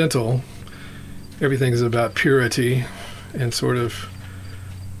transcendental. Everything is about purity and sort of,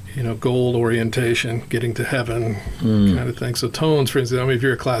 goal orientation, getting to heaven kind of thing. So tones, for instance, if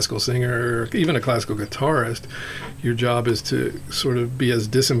you're a classical singer or even a classical guitarist, your job is to sort of be as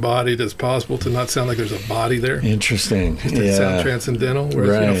disembodied as possible, to not sound like there's a body there. Interesting. To sound transcendental.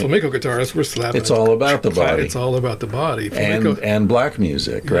 Whereas, flamenco guitarists, we're slapping. It's all about the body. It's all about the body. And black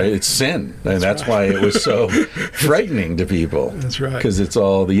music, right? It's sin. And that's why it was so frightening to people. That's right. Because it's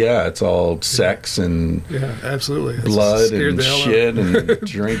all sex and absolutely. Blood and shit and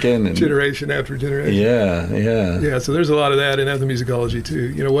drinking. And generation after generation. Yeah. So there's a lot of that in ethnomusicology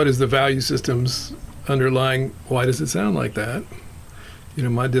too. What is the value systems underlying, why does it sound like that?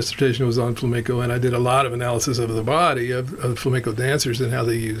 My dissertation was on flamenco, and I did a lot of analysis of the body of flamenco dancers and how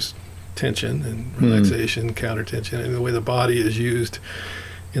they use tension and relaxation, counter tension, and the way the body is used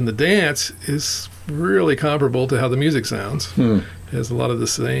in the dance is really comparable to how the music sounds. It has a lot of the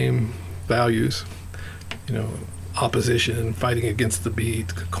same values, opposition, fighting against the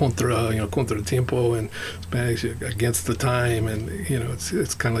beat, contra tiempo, and Spanish against the time, and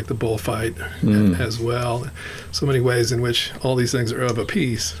it's kind of like the bullfight as well. So many ways in which all these things are of a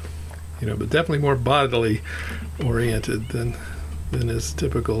piece, but definitely more bodily oriented than is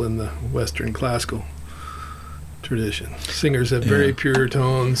typical in the Western classical tradition. Singers have very pure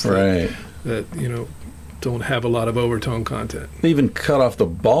tones that don't have a lot of overtone content. They even cut off the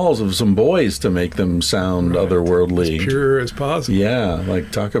balls of some boys to make them sound otherworldly. As pure as possible. Yeah,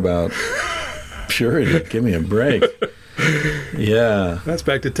 talk about purity. Give me a break. Yeah. That's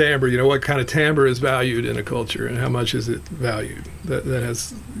back to timbre. What kind of timbre is valued in a culture and how much is it valued? That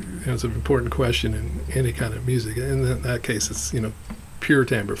has it's an important question in any kind of music. And in that case, it's, pure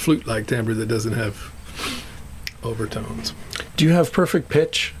timbre, flute-like timbre that doesn't have overtones. Do you have perfect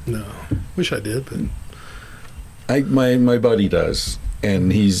pitch? No. Wish I did, but... My buddy does,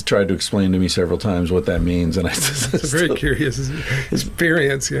 and he's tried to explain to me several times what that means, and it's a very curious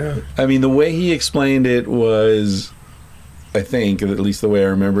experience. Yeah, the way he explained it was, I think, at least the way I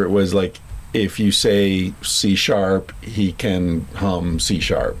remember it, was like if you say C sharp, he can hum C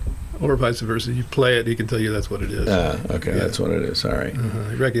sharp, or vice versa. You play it, he can tell you that's what it is. Okay, that's what it is. All right.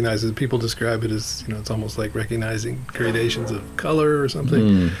 He recognizes. People describe it as it's almost like recognizing gradations of color or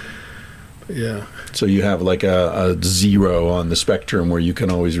something. Yeah. So you have like a 0 on the spectrum where you can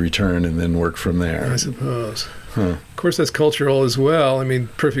always return and then work from there. I suppose. Of course, that's cultural as well.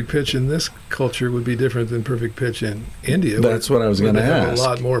 Perfect pitch in this culture would be different than perfect pitch in India. That's what I was going to ask. Have a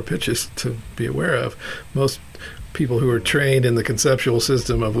lot more pitches to be aware of. Most people who are trained in the conceptual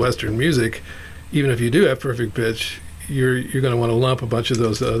system of Western music, even if you do have perfect pitch, you're going to want to lump a bunch of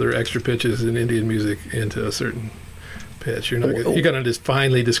those other extra pitches in Indian music into a certain pitch. You're going to just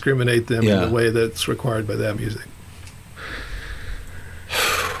finely discriminate them in the way that's required by that music.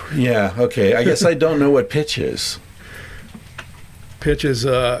 Yeah, okay. I guess I don't know what pitch is. Pitch is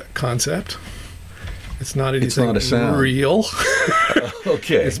a concept. It's not anything it's not a sound. Real.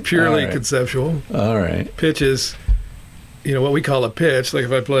 Okay. It's purely conceptual. All right. Pitch is, what we call a pitch. Like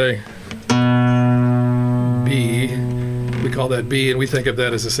if I play B, we call that B, and we think of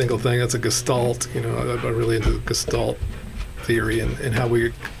that as a single thing. That's a gestalt. I'm really into gestalt theory and how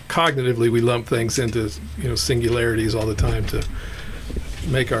we cognitively we lump things into singularities all the time to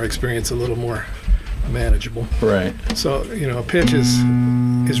make our experience a little more manageable. Right. So a pitch is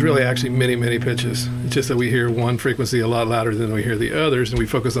really actually many pitches. It's just that we hear one frequency a lot louder than we hear the others, and we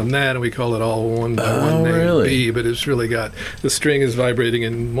focus on that, and we call it all one by one name, really? B. But it's really got the string is vibrating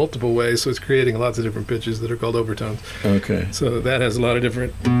in multiple ways, so it's creating lots of different pitches that are called overtones. Okay. So that has a lot of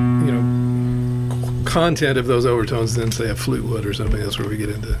different content of those overtones than say a flute would or something. That's where we get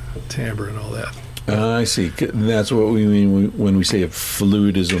into timbre and all that. I see. That's what we mean when we say a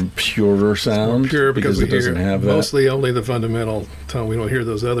flute is a purer sound. It's more pure because we it doesn't hear have mostly only the fundamental tone. We don't hear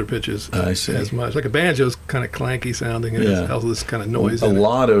those other pitches as much. Like a banjo's kind of clanky sounding and it has all this kind of noise. A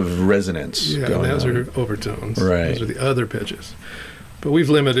lot of resonance. Yeah, and those are overtones. Right. Those are the other pitches. But we've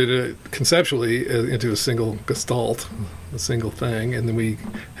limited it conceptually into a single gestalt, a single thing, and then we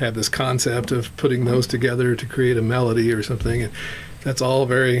have this concept of putting those together to create a melody or something. And that's all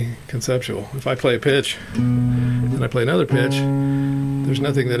very conceptual. If I play a pitch and I play another pitch, there's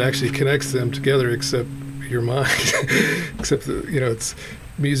nothing that actually connects them together except your mind. Except that, it's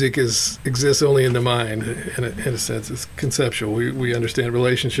music exists only in the mind. In a sense, it's conceptual. We understand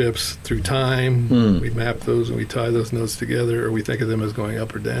relationships through time. We map those and we tie those notes together, or we think of them as going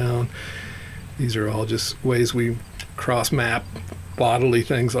up or down. These are all just ways we cross-map bodily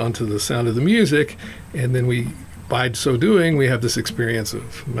things onto the sound of the music, and then by so doing, we have this experience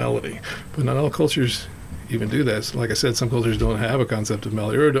of melody. But not all cultures even do that. So like I said, some cultures don't have a concept of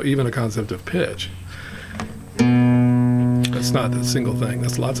melody or even a concept of pitch. That's not a single thing.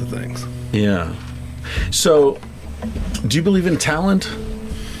 That's lots of things. Yeah. So, do you believe in talent?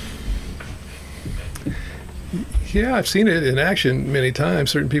 Yeah, I've seen it in action many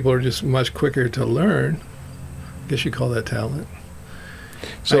times. Certain people are just much quicker to learn. I guess you call that talent.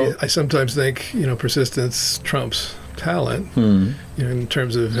 So I sometimes think, persistence trumps talent. In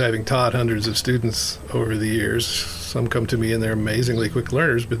terms of having taught hundreds of students over the years. Some come to me and they're amazingly quick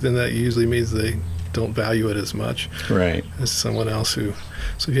learners, but then that usually means they don't value it as much as someone else who.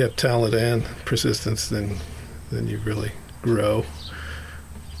 So if you have talent and persistence, then you really grow.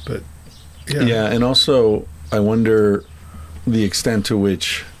 But yeah, and also I wonder the extent to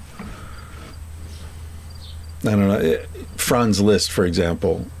which, I don't know, Franz Liszt, for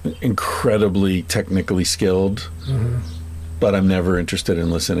example, incredibly technically skilled, but I'm never interested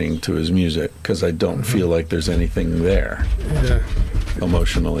in listening to his music because I don't feel like there's anything there. Yeah.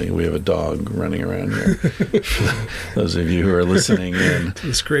 Emotionally, we have a dog running around here. Those of you who are listening in,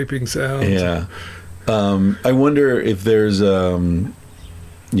 the scraping sounds. Yeah, I wonder if there's a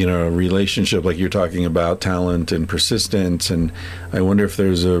relationship, like you're talking about talent and persistence, and I wonder if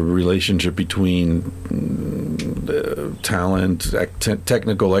there's a relationship between talent,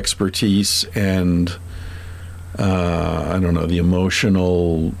 technical expertise, and I don't know, the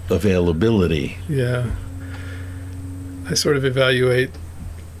emotional availability. Yeah. I sort of evaluate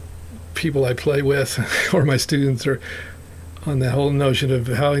people I play with or my students or on the whole notion of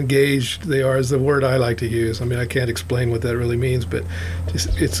how engaged they are is the word I like to use. I mean, I can't explain what that really means, but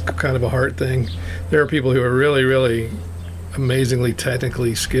it's kind of a heart thing. There are people who are really, really amazingly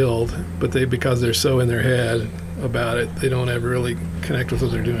technically skilled, but because they're so in their head about it, they don't ever really connect with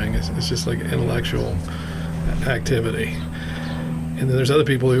what they're doing. It's just like intellectual activity. And then there's other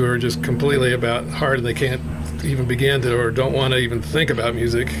people who are just completely about heart and they can't even begin to or don't want to even think about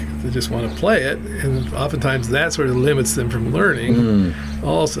music. They just want to play it, and oftentimes that sort of limits them from learning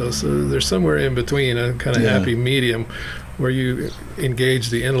also. So there's somewhere in between a kind of happy medium where you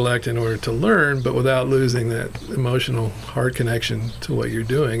engage the intellect in order to learn, but without losing that emotional heart connection to what you're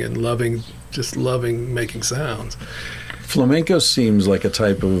doing and loving making sounds. Flamenco seems like a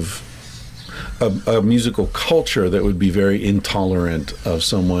type of a musical culture that would be very intolerant of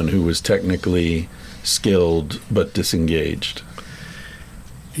someone who was technically skilled but disengaged.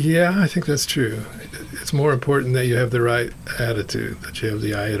 Yeah, I think that's true. It's more important that you have the right attitude, that you have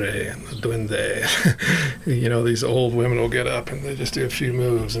the aire and the duende. These old women will get up and they just do a few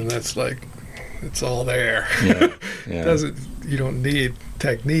moves, and that's like, it's all there. Yeah. You don't need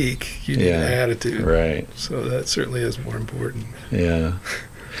technique, you need attitude. Right. So that certainly is more important. Yeah.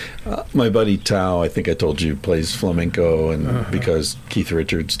 My buddy Tao, I think I told you, plays flamenco, and because Keith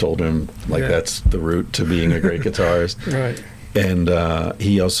Richards told him, that's the route to being a great guitarist. Right. And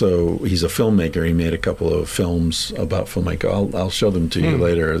he's a filmmaker. He made a couple of films about flamenco. I'll show them to you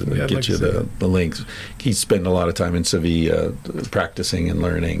later and get you the links. He spent a lot of time in Sevilla practicing and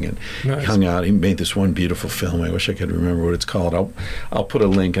learning, and hung out. He made this one beautiful film. I wish I could remember what it's called. I'll put a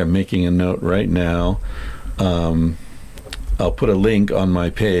link. I'm making a note right now. I'll put a link on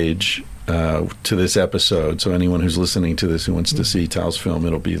my page to this episode, so anyone who's listening to this who wants to see Tao's film,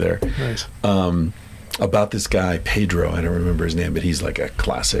 it'll be there. Nice. About this guy, Pedro, I don't remember his name, but he's like a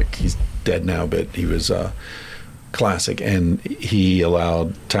classic. He's dead now, but he was a classic, and he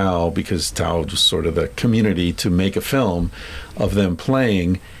allowed Tao, because Tao was sort of the community, to make a film of them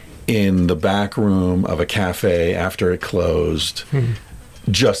playing in the back room of a cafe after it closed,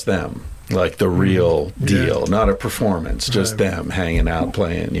 just them. Like the real deal, not a performance, just them hanging out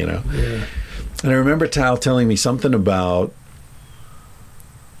playing, Yeah. And I remember Tao telling me something about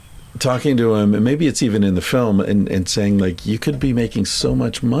talking to him, and maybe it's even in the film, and saying, like, you could be making so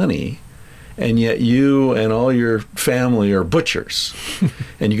much money, and yet you and all your family are butchers,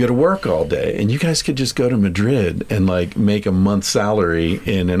 and you go to work all day, and you guys could just go to Madrid and, like, make a month's salary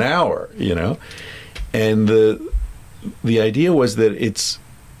in an hour, And the idea was that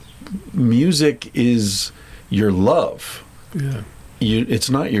music is your love. Yeah. It's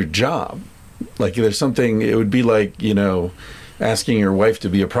not your job. Like there's something, it would be like, asking your wife to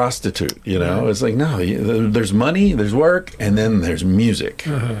be a prostitute, It's like, no, there's money, there's work, and then there's music.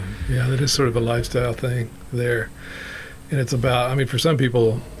 Yeah, that is sort of a lifestyle thing there. And it's about, for some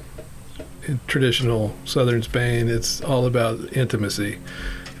people in traditional southern Spain, it's all about intimacy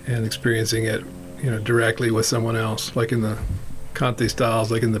and experiencing it, directly with someone else, like in the Conte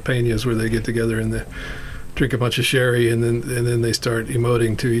styles, like in the Peñas, where they get together and drink a bunch of sherry, and then they start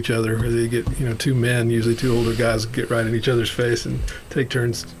emoting to each other, where they get, two men, usually two older guys, get right in each other's face and take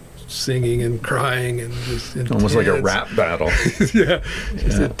turns singing and crying, and just intense. Almost like a rap battle. Yeah,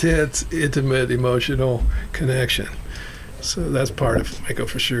 just intense, intimate, emotional connection. So that's part of flamenco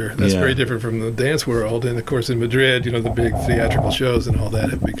for sure. That's very different from the dance world. And of course in Madrid, the big theatrical shows and all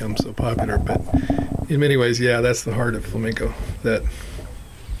that have become so popular. But in many ways, that's the heart of flamenco, that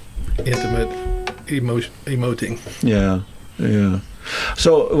intimate emoting. Yeah.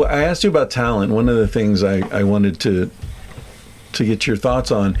 So I asked you about talent. One of the things I wanted to get your thoughts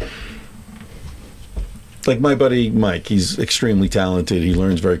on, like my buddy Mike, he's extremely talented. He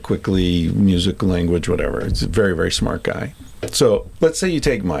learns very quickly, music, language, whatever. He's a very, very smart guy. So let's say you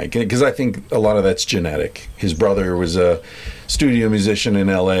take Mike, because I think a lot of that's genetic. His brother was a studio musician in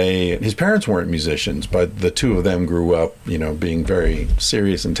L.A. His parents weren't musicians, but the two of them grew up, being very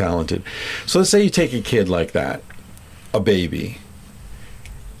serious and talented. So let's say you take a kid like that, a baby,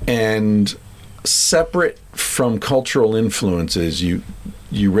 and separate from cultural influences, you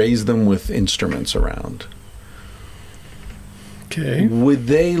raise them with instruments around. Okay. Would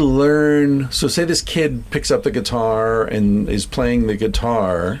they learn? So say this kid picks up the guitar and is playing the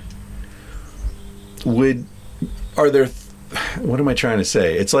guitar. What am I trying to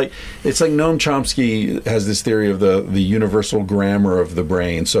say? It's like Noam Chomsky has this theory of the universal grammar of the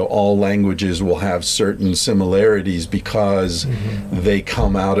brain. So all languages will have certain similarities because they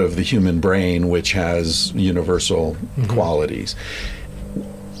come out of the human brain, which has universal qualities.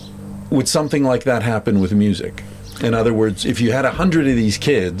 Would something like that happen with music? In other words, if you had 100 of these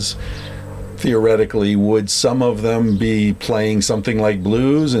kids, theoretically, would some of them be playing something like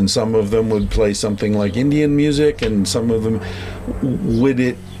blues, and some of them would play something like Indian music, and some of them, would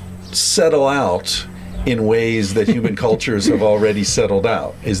it settle out in ways that human cultures have already settled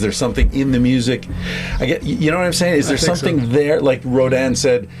out? Is there something in the music? You know what I'm saying? Is there something there? Like Rodin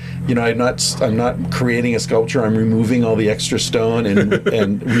said, I'm not creating a sculpture. I'm removing all the extra stone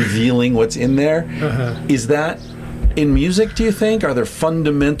and revealing what's in there. Is that in music, do you think? Are there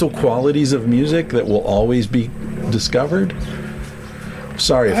fundamental qualities of music that will always be discovered?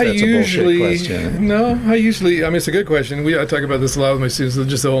 Sorry if that's a bullshit question. No, it's a good question. I talk about this a lot with my students.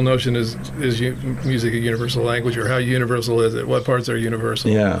 Just the whole notion is music a universal language, or how universal is it? What parts are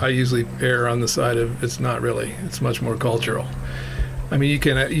universal? Yeah. I usually err on the side of it's not really. It's much more cultural. You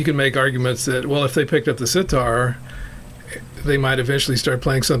can make arguments that, well, if they picked up the sitar, they might eventually start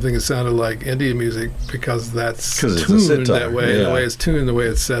playing something that sounded like Indian music because that's tuned that way, the way it's tuned, the way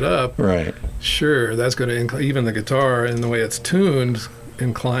it's set up. Right. Sure, that's going to even the guitar and the way it's tuned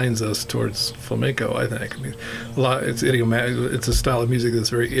inclines us towards flamenco, I think. It's idiomatic. It's a style of music that's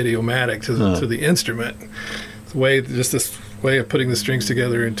very idiomatic to the instrument. This way of putting the strings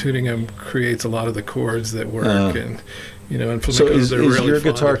together and tuning them creates a lot of the chords that work. And and flamenco, so is your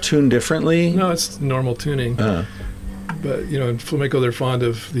guitar tuned differently? No, it's normal tuning. But, in flamenco, they're fond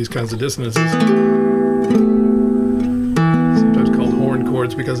of these kinds of dissonances. Sometimes called horn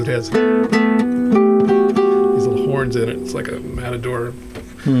chords because it has these little horns in it. It's like a matador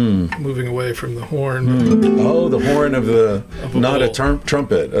moving away from the horn. Oh, the horn of not bull. A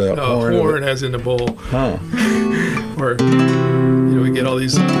trumpet. Horn as in a bull. Huh. Or, we get all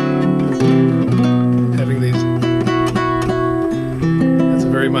these, having these, that's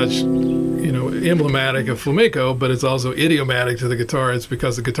very much emblematic of flamenco, but it's also idiomatic to the guitar. It's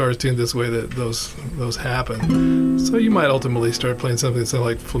because the guitar is tuned this way that those happen. So you might ultimately start playing something that sounds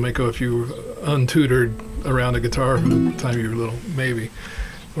like flamenco if you were untutored around a guitar from the time you were little, maybe,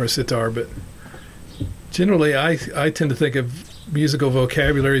 or a sitar. But generally, I tend to think of musical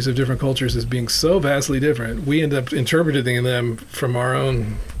vocabularies of different cultures as being so vastly different. We end up interpreting them from our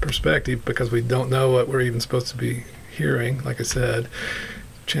own perspective because we don't know what we're even supposed to be hearing, like I said.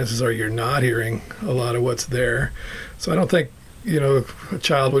 Chances are you're not hearing a lot of what's there. So I don't think, a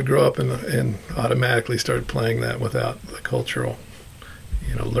child would grow up and automatically start playing that without the cultural,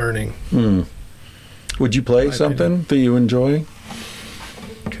 learning. Would you play something that you enjoy?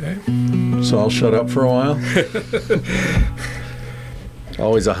 Okay. So I'll shut up for a while.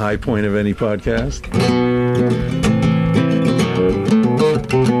 Always a high point of any podcast.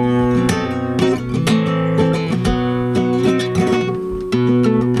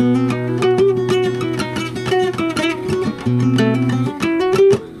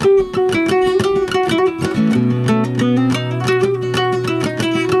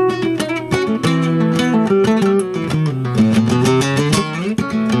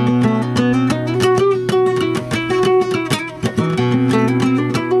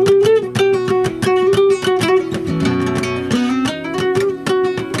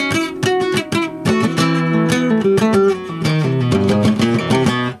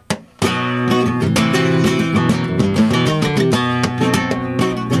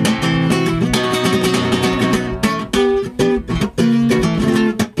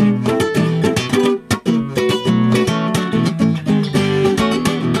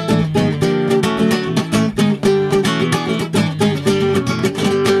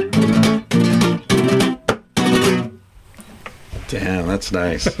 Damn, that's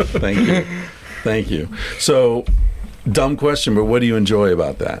nice. Thank you. Thank you. So, dumb question, but what do you enjoy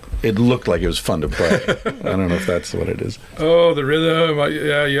about that? It looked like it was fun to play. I don't know if that's what it is. Oh, the rhythm.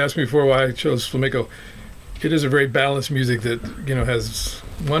 Yeah, you asked me before why I chose flamenco. It is a very balanced music that, has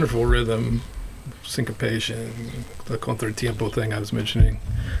wonderful rhythm, syncopation, the contratiempo thing I was mentioning.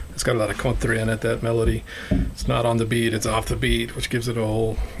 It's got a lot of contra in it, that melody. It's not on the beat, it's off the beat, which gives it a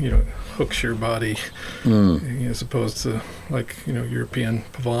whole, hooks your body, as opposed to, European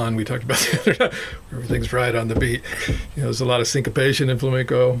pavane we talked about the other night, where everything's right on the beat. There's a lot of syncopation in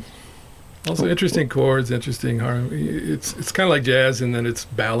flamenco. Also interesting chords, interesting harmony. It's kind of like jazz, and then it's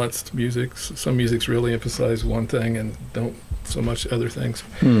balanced music. Some musics really emphasize one thing and don't so much other things.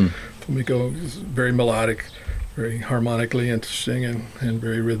 Flamenco is very melodic, very harmonically interesting, and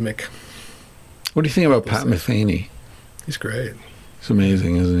very rhythmic. What do you think about Pat Metheny? He's great. He's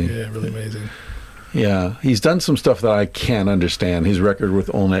amazing, isn't he? Yeah, really amazing. Yeah, he's done some stuff that I can't understand. His record with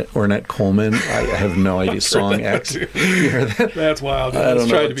Ornette Coleman, I have no idea. Song X. You heard that? That's wild. It's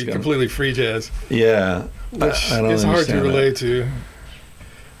tried to be completely free jazz. Yeah. Which is hard to relate to.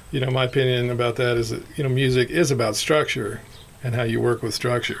 My opinion about that is that, music is about structure and how you work with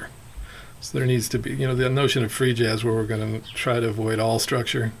structure. So there needs to be, the notion of free jazz where we're going to try to avoid all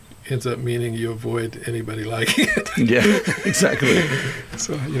structure ends up meaning you avoid anybody liking it. Yeah, exactly.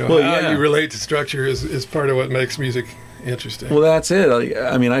 So, how you relate to structure is part of what makes music interesting. Well, that's it.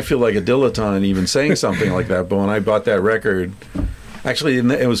 I mean, I feel like a dilettante even saying something like that, but when I bought that record, actually,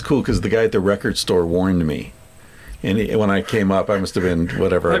 it was cool because the guy at the record store warned me. And when I came up, I must have been,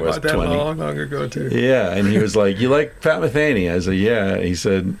 whatever I was, bought that 20. long ago, too. Yeah, and he was like, "You like Pat Metheny?" I said, "Yeah." He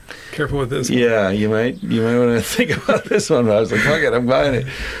said, "Careful with this one." Yeah, you might want to think about this one. But I was like, "Fuck it, I'm buying it."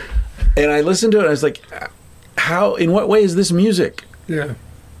 And I listened to it, and I was like, in what way is this music? Yeah.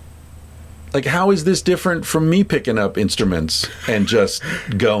 Like, how is this different from me picking up instruments and just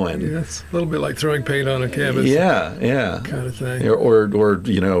going? Yeah, it's a little bit like throwing paint on a canvas. Yeah. Kind of thing. Or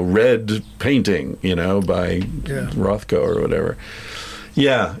red painting, by Rothko or whatever.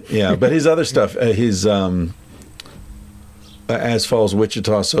 Yeah. But his other stuff, As Falls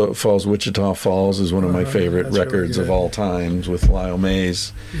Wichita, So Falls Wichita Falls is one of my favorite records of all times with Lyle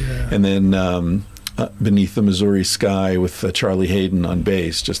Mays. Yeah. And then Beneath the Missouri Sky with Charlie Hayden on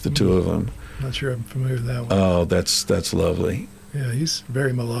bass, just the two of them. Not sure I'm familiar with that one. Oh, that's lovely. Yeah, he's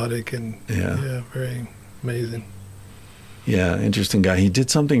very melodic and very amazing. Yeah, interesting guy. He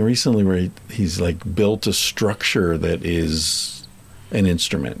did something recently where he's like built a structure that is an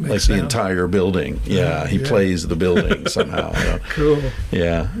instrument, like the entire building. Yeah, he plays the building somehow. Cool.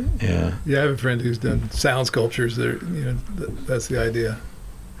 Yeah. Yeah, I have a friend who's done sound sculptures. That's the idea.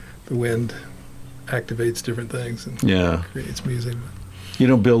 The wind activates different things and creates music. You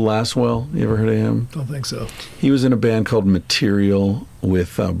know Bill Laswell? You ever heard of him? Don't think so. He was in a band called Material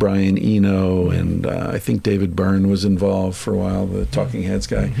with Brian Eno, and I think David Byrne was involved for a while, the Talking Heads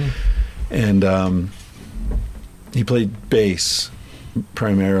guy. Mm-hmm. And he played bass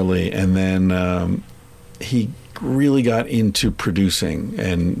primarily, and then he really got into producing,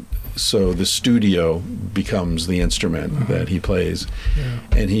 and so the studio becomes the instrument that he plays. Yeah.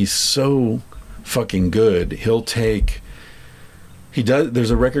 And he's so fucking good.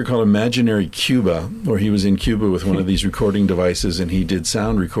 There's a record called Imaginary Cuba, where he was in Cuba with one of these recording devices, and he did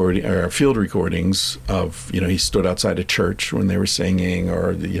sound recording or field recordings of, he stood outside a church when they were singing,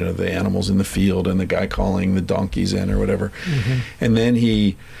 or the animals in the field and the guy calling the donkeys in or whatever. Mm-hmm. And then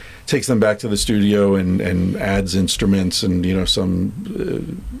he takes them back to the studio and adds instruments and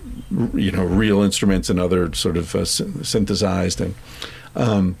some real instruments and other sort of synthesized, and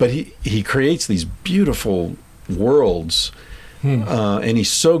but he creates these beautiful worlds. And he's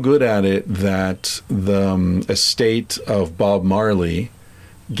so good at it that the estate of Bob Marley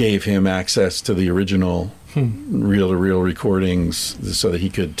gave him access to the original reel-to-reel recordings so that he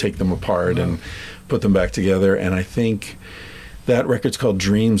could take them apart and put them back together. And I think that record's called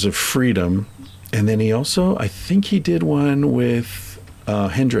Dreams of Freedom. And then he also, I think he did one with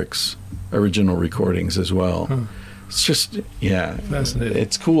Hendrix original recordings as well. It's just, fascinating.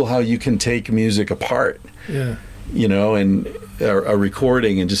 It's cool how you can take music apart. Yeah. You know, and a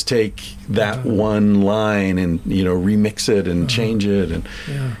recording and just take that one line and, you know, remix it and change it. And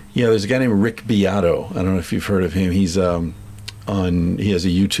there's a guy named Rick Beato. I don't know if you've heard of him. He's he has a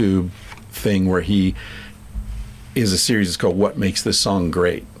YouTube thing where he is a series. It's called What Makes This Song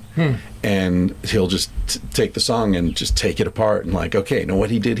Great. And he'll just take the song and just take it apart and like, okay, now what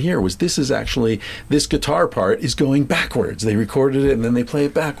he did here was this guitar part is going backwards. They recorded it and then they play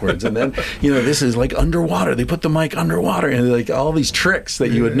it backwards. And then, you know, this is like underwater. They put the mic underwater and like all these tricks that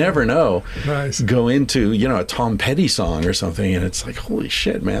you would never know go into, you know, a Tom Petty song or something. And it's like, holy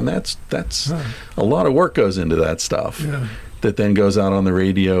shit, man, that's a lot of work goes into that stuff. Yeah. That then goes out on the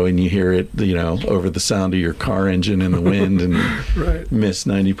radio and you hear it, you know, over the sound of your car engine in the wind and miss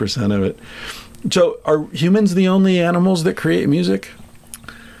 90% of it. So are humans the only animals that create music?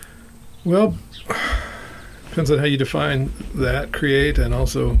 Well, depends on how you define that, create, and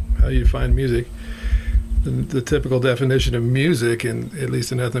also how you define music. The typical definition of music, at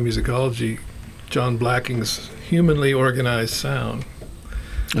least in ethnomusicology, John Blacking's humanly organized sound.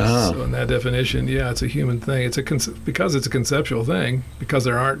 So in that definition, it's a human thing. Because it's a conceptual thing, because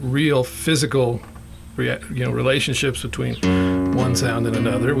there aren't real physical relationships between one sound and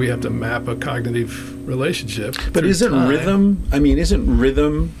another. We have to map a cognitive relationship. But isn't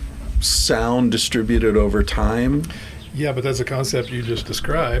rhythm sound distributed over time? Yeah, but that's a concept you just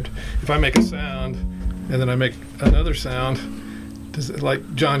described. If I make a sound and then I make another sound,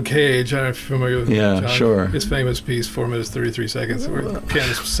 like John Cage, I don't know if you're familiar with John, sure. His famous piece, 4 minutes, 33 seconds, where the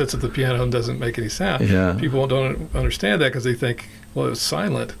pianist sits at the piano and doesn't make any sound. Yeah. People don't understand that because they think, well, it was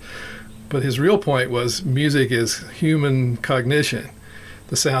silent. But his real point was music is human cognition.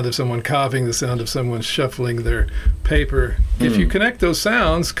 The sound of someone coughing, the sound of someone shuffling their paper. If you connect those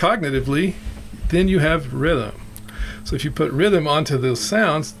sounds cognitively, then you have rhythm. So if you put rhythm onto those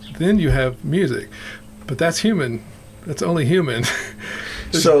sounds, then you have music. But that's human. That's only human.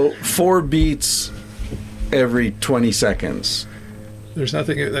 So 4 beats every 20 seconds. There's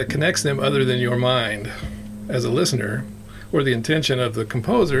nothing that connects them other than your mind as a listener or the intention of the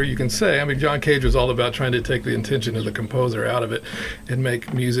composer. You can say, John Cage was all about trying to take the intention of the composer out of it and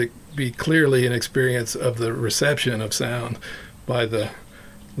make music be clearly an experience of the reception of sound by the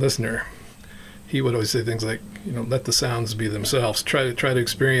listener. He would always say things like, let the sounds be themselves. Try to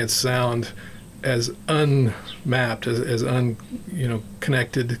experience sound as unmapped, as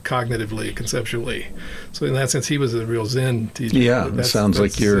connected cognitively, conceptually. So in that sense, he was a real Zen teacher. Yeah, that sounds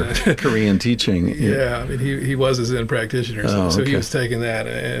like your Korean teaching. Yeah, he was a Zen practitioner. So he was taking that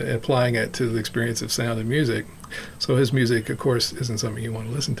and applying it to the experience of sound and music. So his music, of course, isn't something you want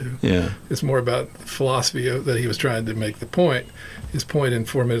to listen to. Yeah, it's more about the philosophy that he was trying to make the point. His point in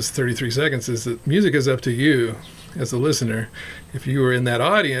 4 minutes, 33 seconds is that music is up to you as a listener. If you were in that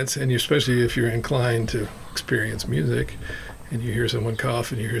audience, and especially if you're inclined to experience music, and you hear someone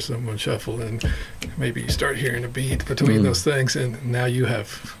cough and you hear someone shuffle, and maybe you start hearing a beat between those things, and now you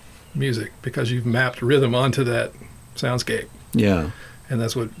have music because you've mapped rhythm onto that soundscape. Yeah. And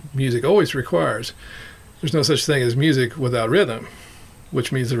that's what music always requires. There's no such thing as music without rhythm,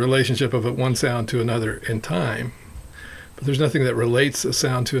 which means the relationship of one sound to another in time. But there's nothing that relates a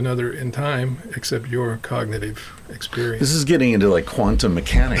sound to another in time except your cognitive experience. This is getting into like quantum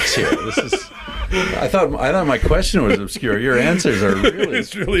mechanics here. I thought my question was obscure. Your answers are really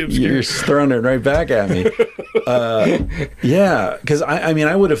it's really obscure. You're throwing it right back at me. Yeah, because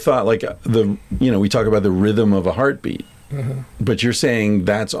I would have thought like we talk about the rhythm of a heartbeat. But you're saying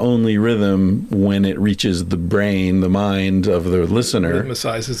that's only rhythm when it reaches the brain, the mind of the listener. It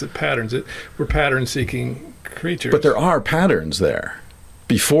rhythmicizes it, patterns it. We're pattern-seeking creatures. But there are patterns there.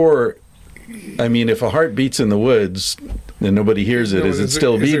 Before, if a heart beats in the woods and nobody hears it, is it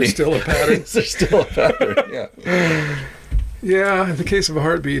still beating? Is there still a pattern? Is there still a pattern? Yeah. Yeah, in the case of a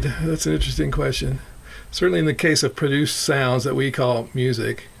heartbeat, that's an interesting question. Certainly in the case of produced sounds that we call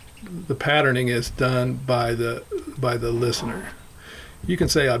music, the patterning is done by the listener. You can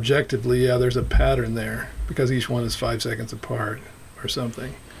say objectively, there's a pattern there because each one is 5 seconds apart or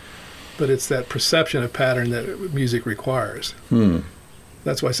something. But it's that perception of pattern that music requires.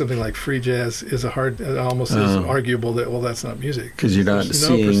 That's why something like free jazz is almost is arguable that, well, that's not music. Because you're not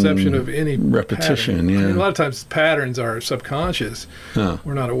seeing no perception of any repetition. pattern. Yeah. I mean, a lot of times patterns are subconscious.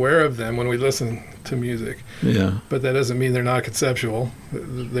 We're not aware of them when we listen to music. Yeah. But that doesn't mean they're not conceptual.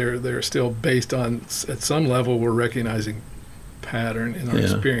 They're still based on, at some level, we're recognizing pattern in our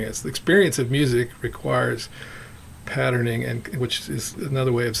experience. The experience of music requires patterning, and which is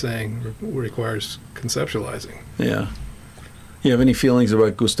another way of saying requires conceptualizing. Yeah. You have any feelings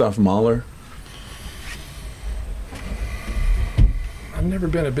about Gustav Mahler? I've never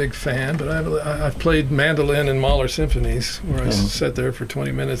been a big fan, but I've played mandolin in Mahler symphonies where I sat there for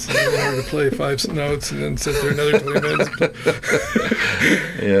 20 minutes and learned to play 5 notes and then sit there another 20 minutes.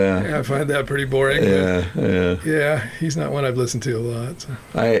 Yeah, I find that pretty boring. Yeah, he's not one I've listened to a lot. So.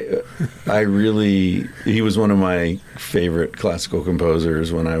 He was one of my favorite classical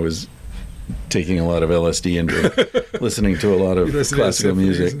composers when I was taking a lot of LSD and listening to a lot of classical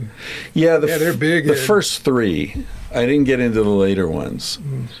music. They're big. The first 3, I didn't get into the later ones,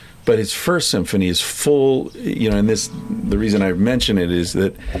 but his first symphony is full. And the reason I mention it is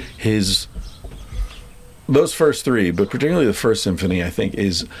that those first 3, but particularly the first symphony, I think,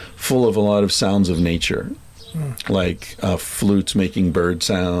 is full of a lot of sounds of nature, like flutes making bird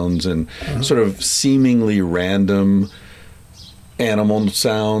sounds and sort of seemingly random animal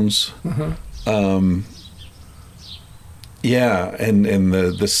sounds. And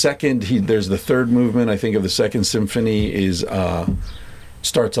the second, there's the third movement, I think, of the second symphony is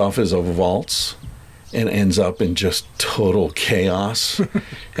starts off as a waltz and ends up in just total chaos.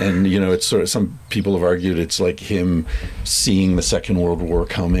 And it's sort of, some people have argued it's like him seeing the Second World War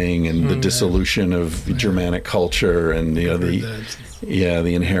coming and the dissolution of Germanic culture and the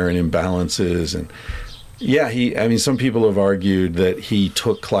inherent imbalances. And some people have argued that he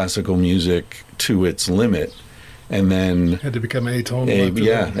took classical music to its limit and then had to become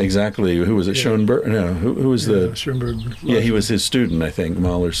atonal. Exactly. Who was it? Schoenberg? No, who was the Schoenberg? Yeah, he was his student, I think,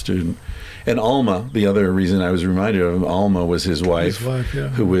 Mahler's student. And Alma, the other reason I was reminded of him, Alma was his wife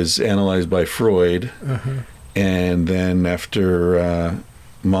who was analyzed by Freud. And then after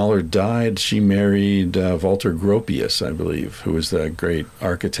Mahler died, she married Walter Gropius, I believe, who was the great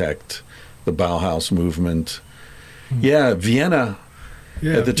architect, the Bauhaus movement. Vienna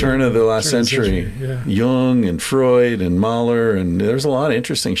at the turn of the last century. Jung and Freud and Mahler, and there's a lot of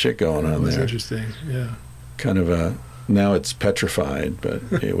interesting shit going on there. Interesting, kind of now it's petrified, but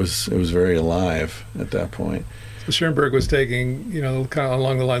it was very alive at that point. So Schoenberg was taking, kind of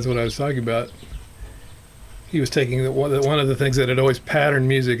along the lines of what I was talking about. He was taking one of the things that had always patterned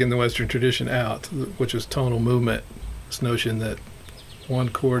music in the Western tradition out, which was tonal movement. This notion that one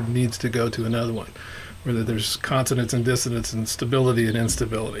chord needs to go to another one, where there's consonance and dissonance and stability and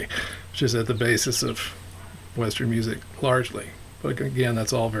instability, which is at the basis of Western music largely. But again,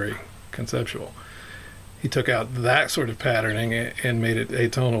 that's all very conceptual. He took out that sort of patterning and made it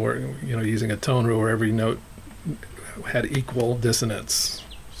atonal, where, using a tone rule where every note had equal dissonance.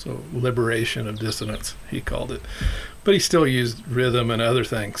 So liberation of dissonance, he called it. But he still used rhythm and other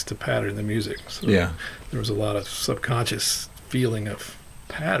things to pattern the music. So there was a lot of subconscious feeling of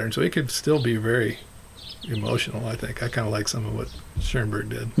pattern. So it could still be very emotional, I think. I kind of like some of what Schoenberg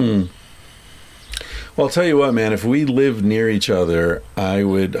did. Well, I'll tell you what, man, if we lived near each other, I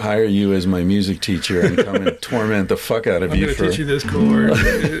would hire you as my music teacher and come and torment the fuck out of you. I'm going to teach you this chord.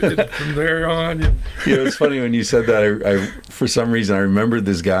 From there on. It's funny when you said that. I for some reason, I remembered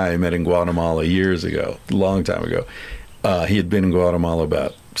this guy I met in Guatemala years ago, a long time ago. He had been in Guatemala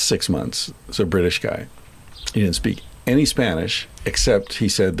about 6 months. It's a British guy. He didn't speak any Spanish, except he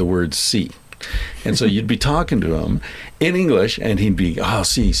said the word sí. And so you'd be talking to him in English, and he'd be,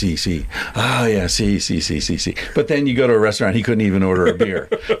 sí, sí, sí. Sí, sí, sí, sí, sí. But then you go to a restaurant, he couldn't even order a beer.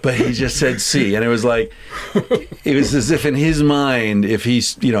 But he just said sí. And it was like, it was as if in his mind, if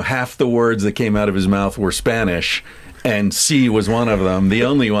he's, half the words that came out of his mouth were Spanish, and C was one of them, the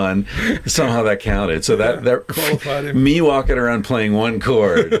only one, somehow that counted. So that qualified him. Me walking around playing one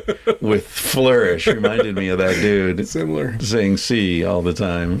chord with flourish reminded me of that dude. Similar. Saying C all the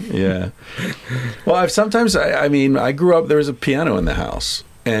time. Yeah. Well, I grew up, there was a piano in the house,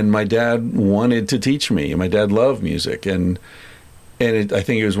 and my dad wanted to teach me. My dad loved music, and I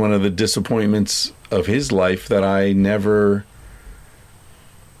think it was one of the disappointments of his life that I never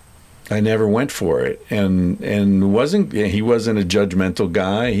went for it, and he wasn't a judgmental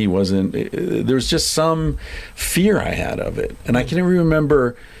guy. There was just some fear I had of it. And I can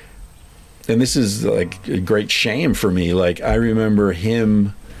remember, and this is like a great shame for me, like I remember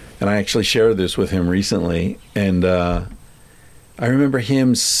him, and I actually shared this with him recently, and I remember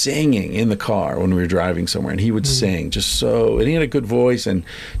him singing in the car when we were driving somewhere, and he would sing and he had a good voice and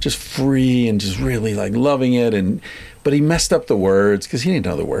just free and just really like loving it. But he messed up the words because he didn't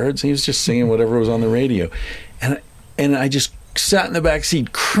know the words. He was just singing whatever was on the radio. And I just sat in the back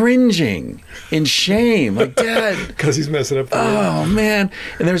seat cringing in shame, like, Dad, because he's messing up. Oh man!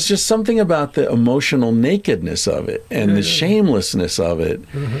 And there's just something about the emotional nakedness of it and the shamelessness of it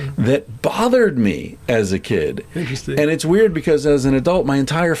that bothered me as a kid. Interesting. And it's weird because as an adult, my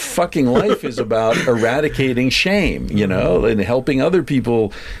entire fucking life is about eradicating shame, you know, and helping other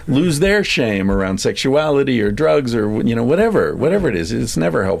people lose their shame around sexuality or drugs or, you know, whatever it is. It's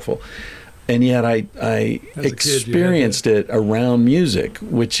never helpful. And yet I experienced it around music,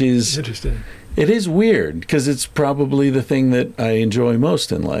 which is interesting. It is weird because it's probably the thing that I enjoy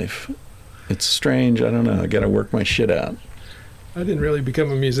most in life. It's strange. I don't know. I got to work my shit out. I didn't really become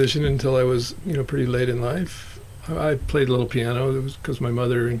a musician until I was, pretty late in life. I played a little piano. It was because my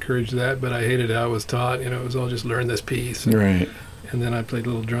mother encouraged that, but I hated how I was taught. It was all just learn this piece. Right. And then I played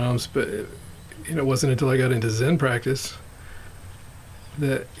little drums, but it wasn't until I got into Zen practice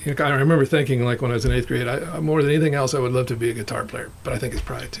that I remember thinking, like when I was in 8th grade, I more than anything else, I would love to be a guitar player, but I think it's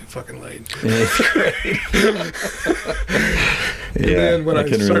probably too fucking late. In 8th grade. And then when I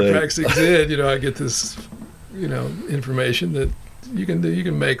start practicing Zen, I get this, information that you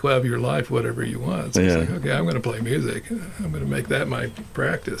can make love your life whatever you want. So it's like, okay, I'm going to play music. I'm going to make that my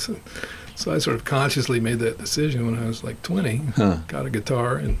practice. And so I sort of consciously made that decision when I was like 20. Got a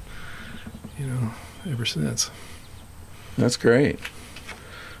guitar, and ever since. That's great.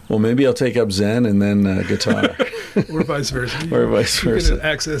 Well, maybe I'll take up Zen and then guitar. Or vice versa. You can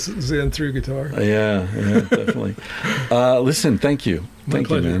access Zen through guitar. Yeah, definitely. Listen, thank you. Thank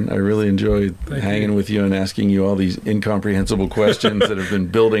you, man. I really enjoyed hanging with you and asking you all these incomprehensible questions that have been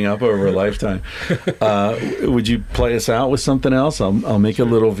building up over a lifetime. Would you play us out with something else? I'll make a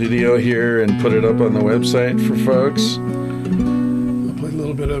little video here and put it up on the website for folks. I'll play a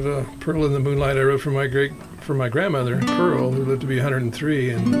little bit of a Pearl in the Moonlight I wrote for my grandmother, Pearl, who lived to be 103,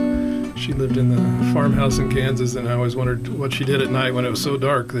 and she lived in the farmhouse in Kansas, and I always wondered what she did at night when it was so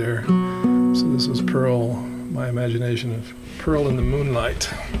dark there. So this was Pearl, my imagination of Pearl in the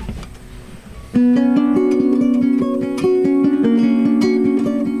Moonlight.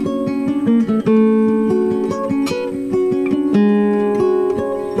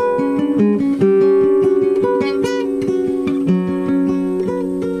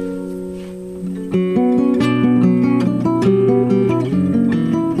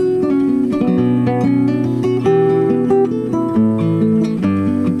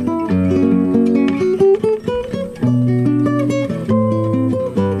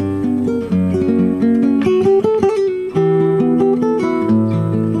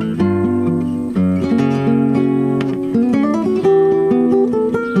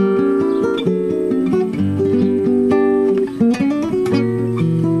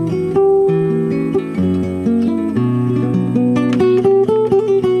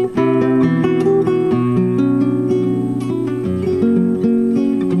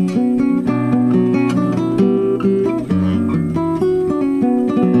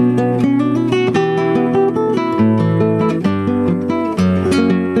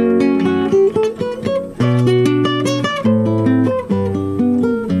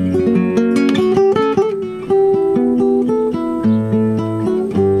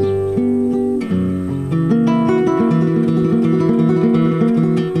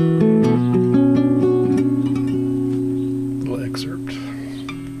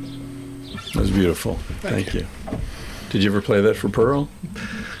 Thank you. Did you ever play that for Pearl?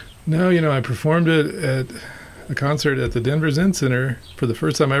 No, I performed it at a concert at the Denver Zen Center. For the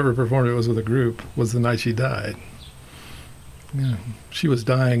first time I ever performed it was with a group, was the night she died. Yeah, she was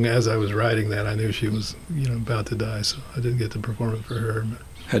dying as I was writing that. I knew she was, about to die, so I didn't get to perform it for her. But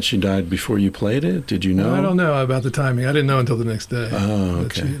had she died before you played it? Did you know? Well, I don't know about the timing. I didn't know until the next day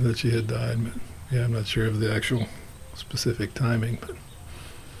that she had died. But yeah, I'm not sure of the actual specific timing. But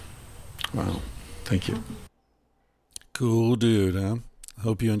wow, thank you. Cool dude, huh?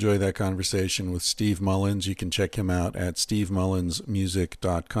 Hope you enjoyed that conversation with Steve Mullins. You can check him out at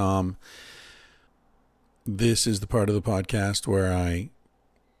stevemullinsmusic.com. This is the part of the podcast where I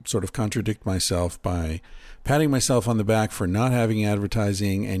sort of contradict myself by patting myself on the back for not having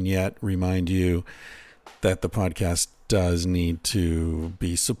advertising and yet remind you that the podcast does need to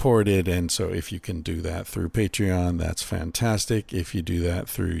be supported. And so if you can do that through Patreon, that's fantastic. If you do that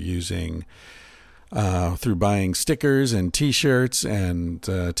through through buying stickers and t-shirts and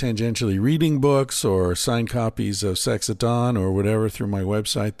tangentially reading books or signed copies of Sex at Dawn or whatever through my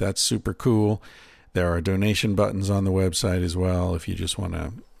website, that's super cool. There are donation buttons on the website as well if you just want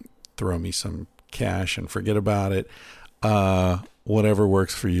to throw me some cash and forget about it. Whatever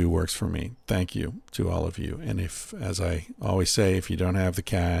works for you works for me. Thank you to all of you. And if, as I always say, if you don't have the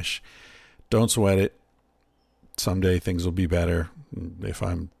cash, don't sweat it. Someday things will be better. If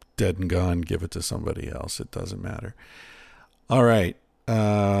I'm dead and gone, give it to somebody else. It doesn't matter. All right.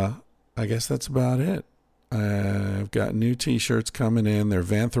 I guess that's about it. I've got new t-shirts coming in. They're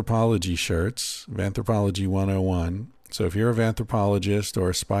Vanthropology shirts, Vanthropology 101. So if you're a Vanthropologist or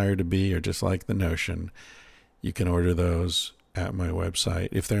aspire to be or just like the notion, you can order those at my website.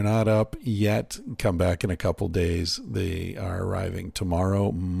 If they're not up yet, come back in a couple days. They are arriving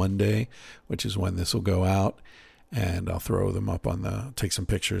tomorrow, Monday, which is when this will go out. And I'll throw them up take some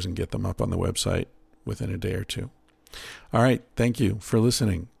pictures and get them up on the website within a day or two. All right. Thank you for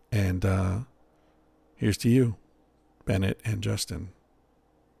listening. And here's to you, Bennett and Justin.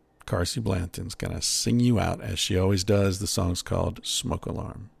 Carsey Blanton's going to sing you out as she always does. The song's called Smoke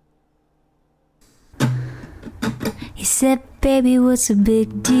Alarm. He said, baby, what's a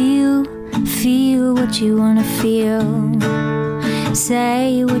big deal? Feel what you want to feel.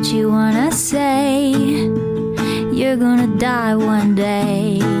 Say what you want to say. You're gonna die one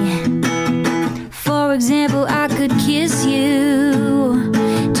day. For example, I could kiss you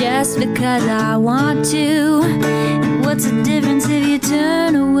just because I want to. What's the difference if you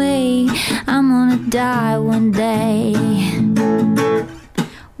turn away? I'm gonna die one day.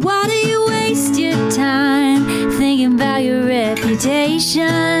 Why do you waste your time thinking about your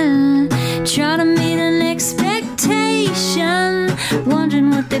reputation? Trying to meet an expectation, wondering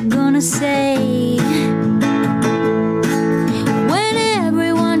what they're gonna say. When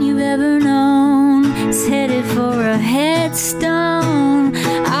everyone you've ever known is headed for a headstone.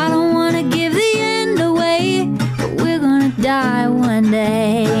 I don't wanna give the end away, but we're gonna die one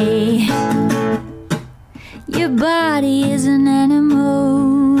day. Your body is an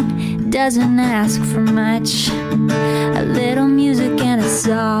animal, doesn't ask for much. A little music and a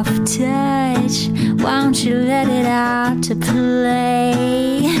soft touch. Why don't you let it out to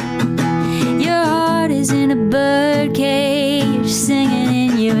play? Your heart is in a birdcage, singing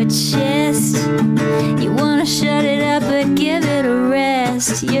in your chest. You wanna shut it up but give it a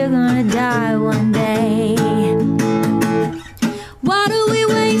rest. You're gonna die one day. Why do we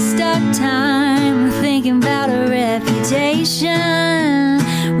waste our time thinking about a reputation?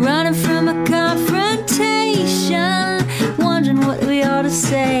 Running from a confrontation, wondering what we ought to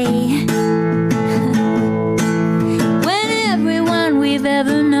say. When everyone we've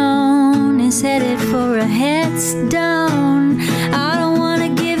ever known is headed for a headstone. I don't want to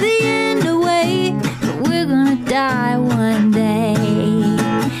give the end away, but we're gonna die one day.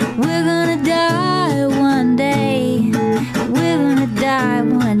 We're gonna die one day. We're gonna die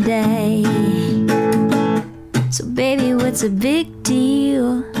one day. So baby, what's a big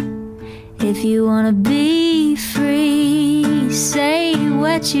deal? If you wanna be free, say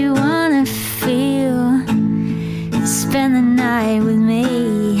what you wanna feel. Spend the night with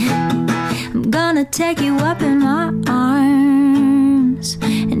me. I'm gonna take you up in my arms.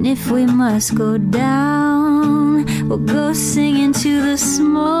 And if we must go down, we'll go singing to the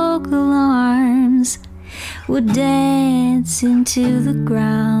smoke alarms. We'll dance into the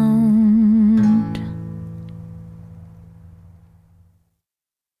ground.